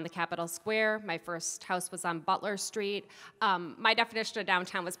and around the Capitol Square, my first house was on Butler Street, my definition of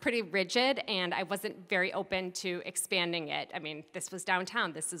downtown was pretty rigid, and I wasn't very open to expanding it. I mean, this was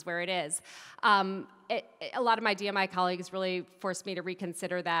downtown, this is where it is. A lot of my DMI colleagues really forced me to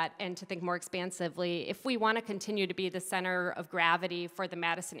reconsider that and to think more expansively. If we want to continue to be the center of gravity for the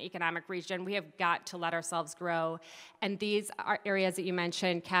Madison economic region, we have got to let ourselves grow. And these are areas that you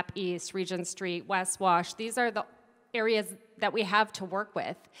mentioned, Cap East, Regent Street, West Wash, these are the areas that we have to work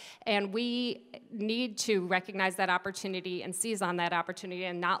with. And we need to recognize that opportunity and seize on that opportunity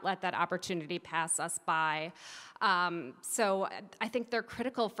and not let that opportunity pass us by. So I think they're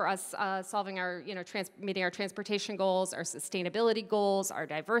critical for us solving our, meeting our transportation goals, our sustainability goals, our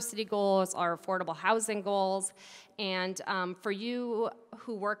diversity goals, our affordable housing goals. And for you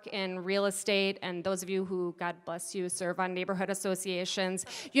who work in real estate and those of you who, God bless you, serve on neighborhood associations,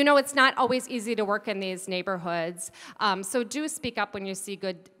 you know it's not always easy to work in these neighborhoods. So do speak up when you see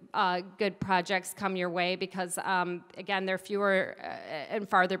good projects come your way, because again, they're fewer and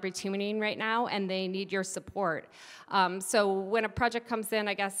farther between right now, and they need your support. So when a project comes in,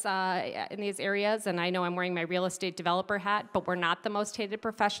 I guess, in these areas, and I know I'm wearing my real estate developer hat, but we're not the most hated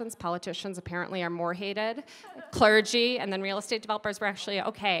professions. Politicians apparently are more hated. Clergy, and then real estate developers were actually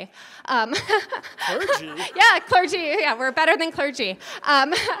okay. Clergy? Yeah, clergy, yeah, we're better than clergy.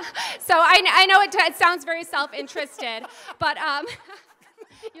 So I know it sounds very self-interested, but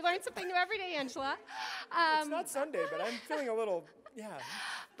you learn something new every day, Angela. It's not Sunday, but I'm feeling a little, yeah.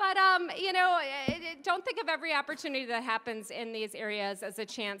 But, don't think of every opportunity that happens in these areas as a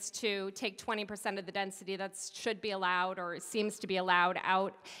chance to take 20% of the density that should be allowed or seems to be allowed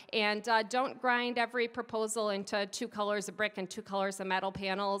out. And don't grind every proposal into 2 colors of brick and 2 colors of metal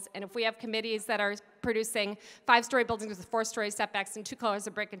panels. And if we have committees that are producing 5-story buildings with 4-story setbacks and 2 colors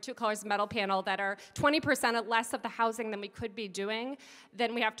of brick and 2 colors of metal panel that are 20% less of the housing than we could be doing,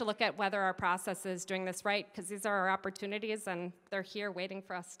 then we have to look at whether our process is doing this right, because these are our opportunities and they're here waiting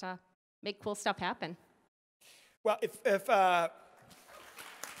for us to make cool stuff happen. Well, if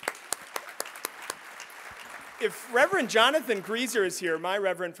Reverend Jonathan Grieser is here, my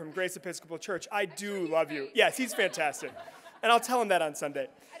reverend from Grace Episcopal Church, I do love you. Yes, he's fantastic. And I'll tell him that on Sunday.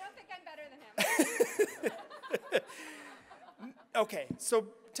 I don't think I'm better than him. Okay, so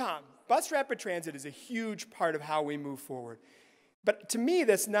Tom, bus rapid transit is a huge part of how we move forward. But to me,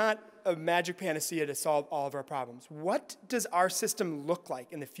 that's not a magic panacea to solve all of our problems. What does our system look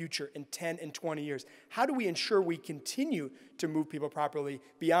like in the future in 10 and 20 years? How do we ensure we continue to move people properly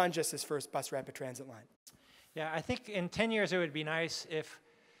beyond just this first bus rapid transit line? Yeah, I think in 10 years it would be nice if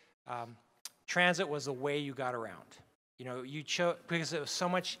transit was the way you got around. You chose, because it was so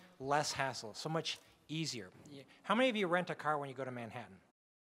much less hassle, so much easier. How many of you rent a car when you go to Manhattan?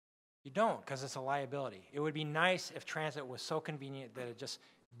 You don't, because it's a liability. It would be nice if transit was so convenient that it just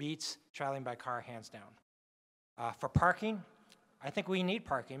beats traveling by car hands down. For parking, I think we need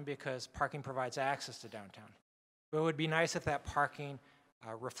parking because parking provides access to downtown. But it would be nice if that parking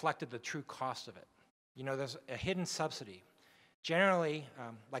reflected the true cost of it. There's a hidden subsidy. Generally,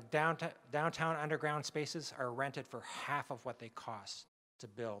 like downtown underground spaces are rented for half of what they cost to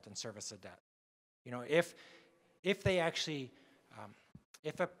build and service the debt. If they actually,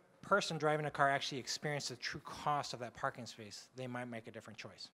 if a person driving a car actually experienced the true cost of that parking space, they might make a different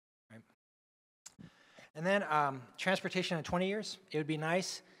choice, right? And then transportation in 20 years, it would be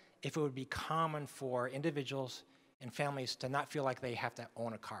nice if it would be common for individuals and families to not feel like they have to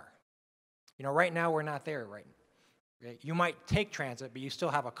own a car. Right now we're not there, right? You might take transit, but you still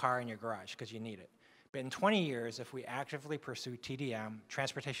have a car in your garage because you need it. But in 20 years, if we actively pursue TDM,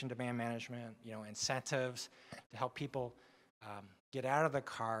 transportation demand management, incentives to help people get out of the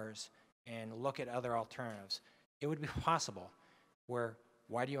cars and look at other alternatives, it would be possible where,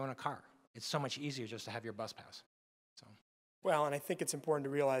 why do you own a car? It's so much easier just to have your bus pass. So. Well, and I think it's important to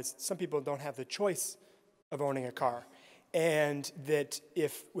realize some people don't have the choice of owning a car. And that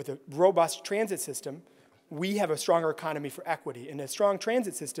if, with a robust transit system, we have a stronger economy for equity. And a strong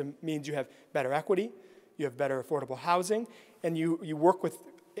transit system means you have better equity, you have better affordable housing, and you work with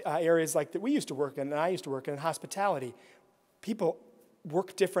areas like that we used to work in and I used to work in hospitality. People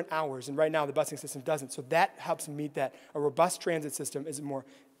work different hours, and right now the busing system doesn't. So that helps meet that. A robust transit system is more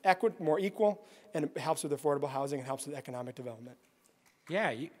equal, and it helps with affordable housing and helps with economic development.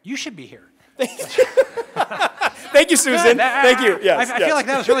 Yeah, you should be here. Thank you, Susan. Thank you. Yes, I feel like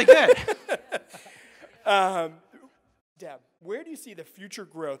that was really good. Deb, where do you see the future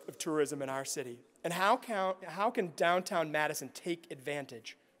growth of tourism in our city? And how can downtown Madison take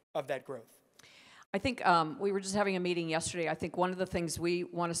advantage of that growth? I think we were just having a meeting yesterday. I think one of the things we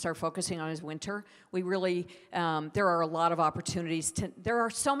want to start focusing on is winter. We really, there are a lot of opportunities. There are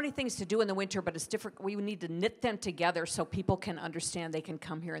so many things to do in the winter, but it's different. We need to knit them together so people can understand they can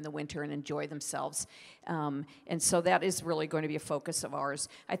come here in the winter and enjoy themselves. And so that is really going to be a focus of ours.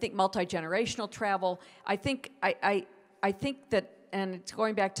 I think multi-generational travel. I think that, and it's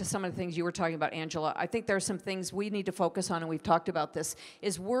going back to some of the things you were talking about, Angela, I think there are some things we need to focus on, and we've talked about this,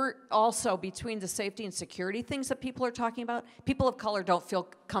 is we're also, between the safety and security things that people are talking about, people of color don't feel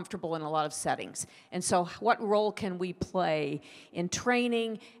comfortable in a lot of settings. And so what role can we play in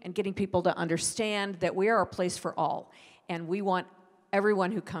training and getting people to understand that we are a place for all, and we want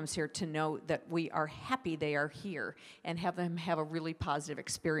everyone who comes here to know that we are happy they are here and have them have a really positive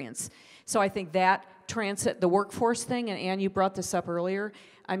experience. So I think that transit, the workforce thing, and Ann, you brought this up earlier,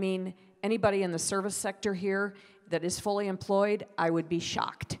 I mean, anybody in the service sector here that is fully employed, I would be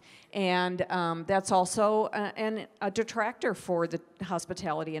shocked. And that's also a detractor for the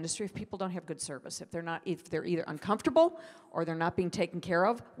hospitality industry if people don't have good service, if they're either uncomfortable or they're not being taken care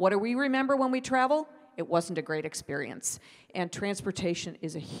of. What do we remember when we travel? It wasn't a great experience. And transportation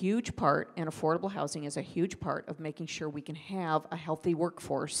is a huge part, and affordable housing is a huge part of making sure we can have a healthy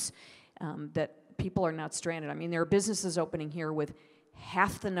workforce, that people are not stranded. I mean, there are businesses opening here with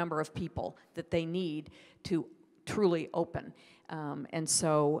half the number of people that they need to truly open. And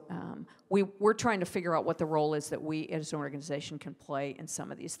so we're trying to figure out what the role is that we as an organization can play in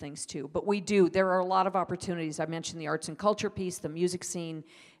some of these things too. But there are a lot of opportunities. I mentioned the arts and culture piece, the music scene,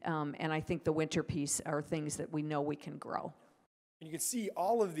 and I think the winter piece are things that we know we can grow. And you can see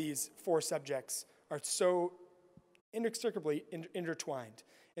all of these 4 subjects are so inextricably intertwined.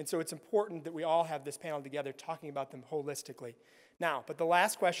 And so it's important that we all have this panel together talking about them holistically. Now, but the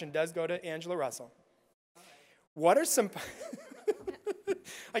last question does go to Angela Russell. What are some...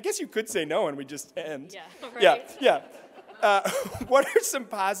 I guess you could say no and we just end. Yeah, right. Yeah. What are some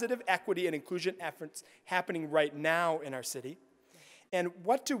positive equity and inclusion efforts happening right now in our city? And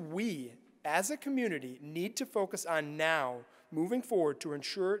what do we, as a community, need to focus on now, moving forward, to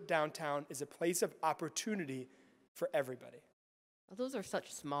ensure downtown is a place of opportunity for everybody? Well, those are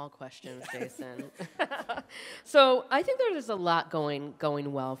such small questions, Jason. So I think there's a lot going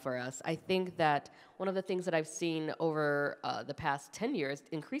well for us. I think that one of the things that I've seen over the past 10 years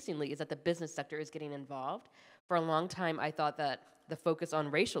increasingly is that the business sector is getting involved. For a long time, I thought that the focus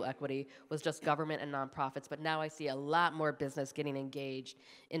on racial equity was just government and nonprofits, but now I see a lot more business getting engaged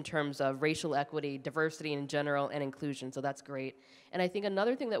in terms of racial equity, diversity in general, and inclusion, so that's great. And I think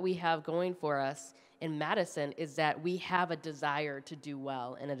another thing that we have going for us in Madison is that we have a desire to do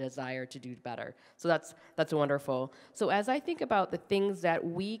well and a desire to do better. So that's wonderful. So as I think about the things that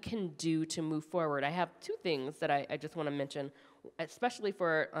we can do to move forward, I have 2 things that I just want to mention, especially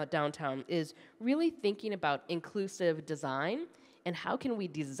for downtown, is really thinking about inclusive design and how can we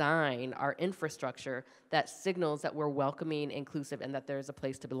design our infrastructure that signals that we're welcoming, inclusive, and that there's a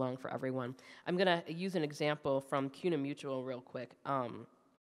place to belong for everyone. I'm going to use an example from CUNA Mutual real quick.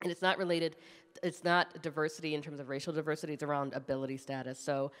 And it's not related, it's not diversity in terms of racial diversity, it's around ability status.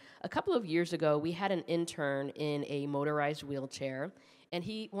 So a couple of years ago, we had an intern in a motorized wheelchair, and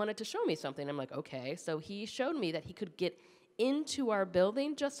he wanted to show me something. I'm like, okay. So he showed me that he could get into our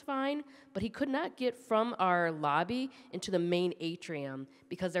building just fine, but he could not get from our lobby into the main atrium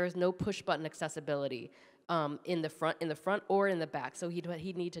because there is no push-button accessibility in the front or in the back. So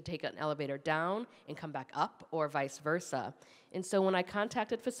he'd need to take an elevator down and come back up, or vice versa. And so when I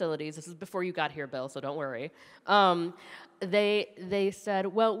contacted facilities, this is before you got here, Bill, so don't worry, they said,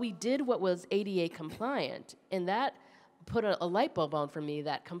 well, we did what was ADA compliant, and that put a light bulb on for me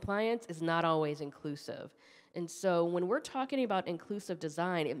that compliance is not always inclusive. And so when we're talking about inclusive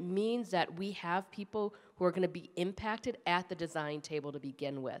design, it means that we have people who are going to be impacted at the design table to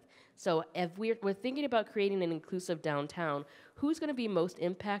begin with. So if we're thinking about creating an inclusive downtown, who's going to be most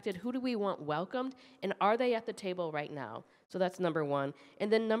impacted? Who do we want welcomed? And are they at the table right now? So that's number 1.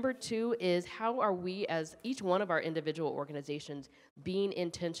 And then number 2 is, how are we, as each one of our individual organizations, being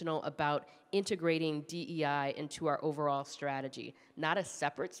intentional about integrating DEI into our overall strategy? Not a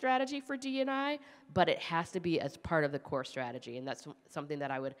separate strategy for DEI, but it has to be as part of the core strategy. And that's something that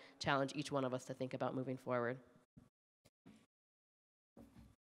I would challenge each one of us to think about moving forward.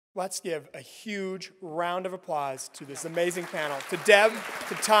 Let's give a huge round of applause to this amazing panel, to Deb,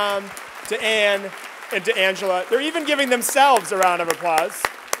 to Tom, to Anne, and to Angela. They're even giving themselves a round of applause.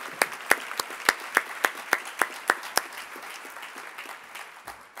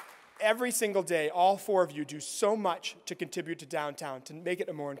 Every single day, all 4 of you do so much to contribute to downtown, to make it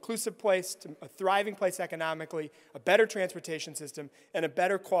a more inclusive place, to a thriving place economically, a better transportation system, and a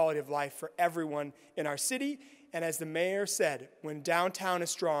better quality of life for everyone in our city. And as the mayor said, when downtown is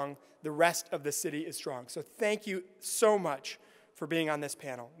strong, the rest of the city is strong. So thank you so much for being on this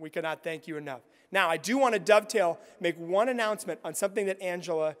panel. We cannot thank you enough. Now, I do want to dovetail, make one announcement on something that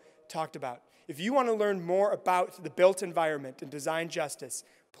Angela talked about. If you want to learn more about the built environment and design justice,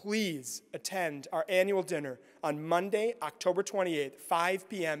 please attend our annual dinner on Monday, October 28th, 5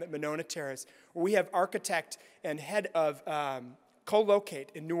 p.m. at Monona Terrace, where we have architect and head of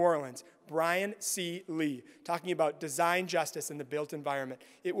Co-Locate in New Orleans, Brian C. Lee, talking about design justice in the built environment.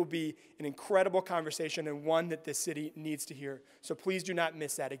 It will be an incredible conversation and one that this city needs to hear. So please do not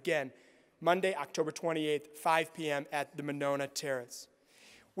miss that. Again, Monday, October 28th, 5 p.m. at the Monona Terrace.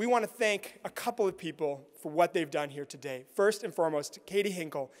 We want to thank a couple of people for what they've done here today. First and foremost, Katie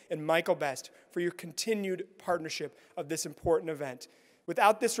Hinkle and Michael Best for your continued partnership of this important event.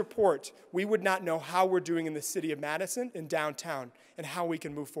 Without this report, we would not know how we're doing in the city of Madison and downtown and how we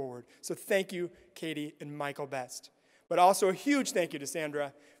can move forward. So thank you, Katie and Michael Best. But also a huge thank you to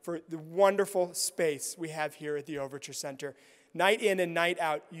Sandra for the wonderful space we have here at the Overture Center. Night in and night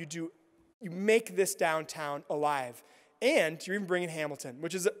out, you make this downtown alive. And you're even bringing Hamilton,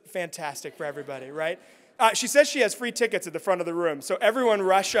 which is fantastic for everybody, right? She says she has free tickets at the front of the room, so everyone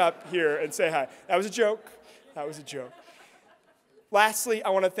rush up here and say hi. That was a joke. That was a joke. Lastly, I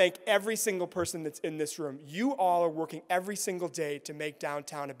want to thank every single person that's in this room. You all are working every single day to make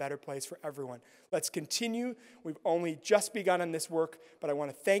downtown a better place for everyone. Let's continue. We've only just begun on this work, but I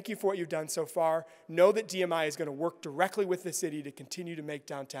want to thank you for what you've done so far. Know that DMI is going to work directly with the city to continue to make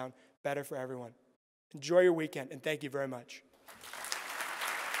downtown better for everyone. Enjoy your weekend, and thank you very much.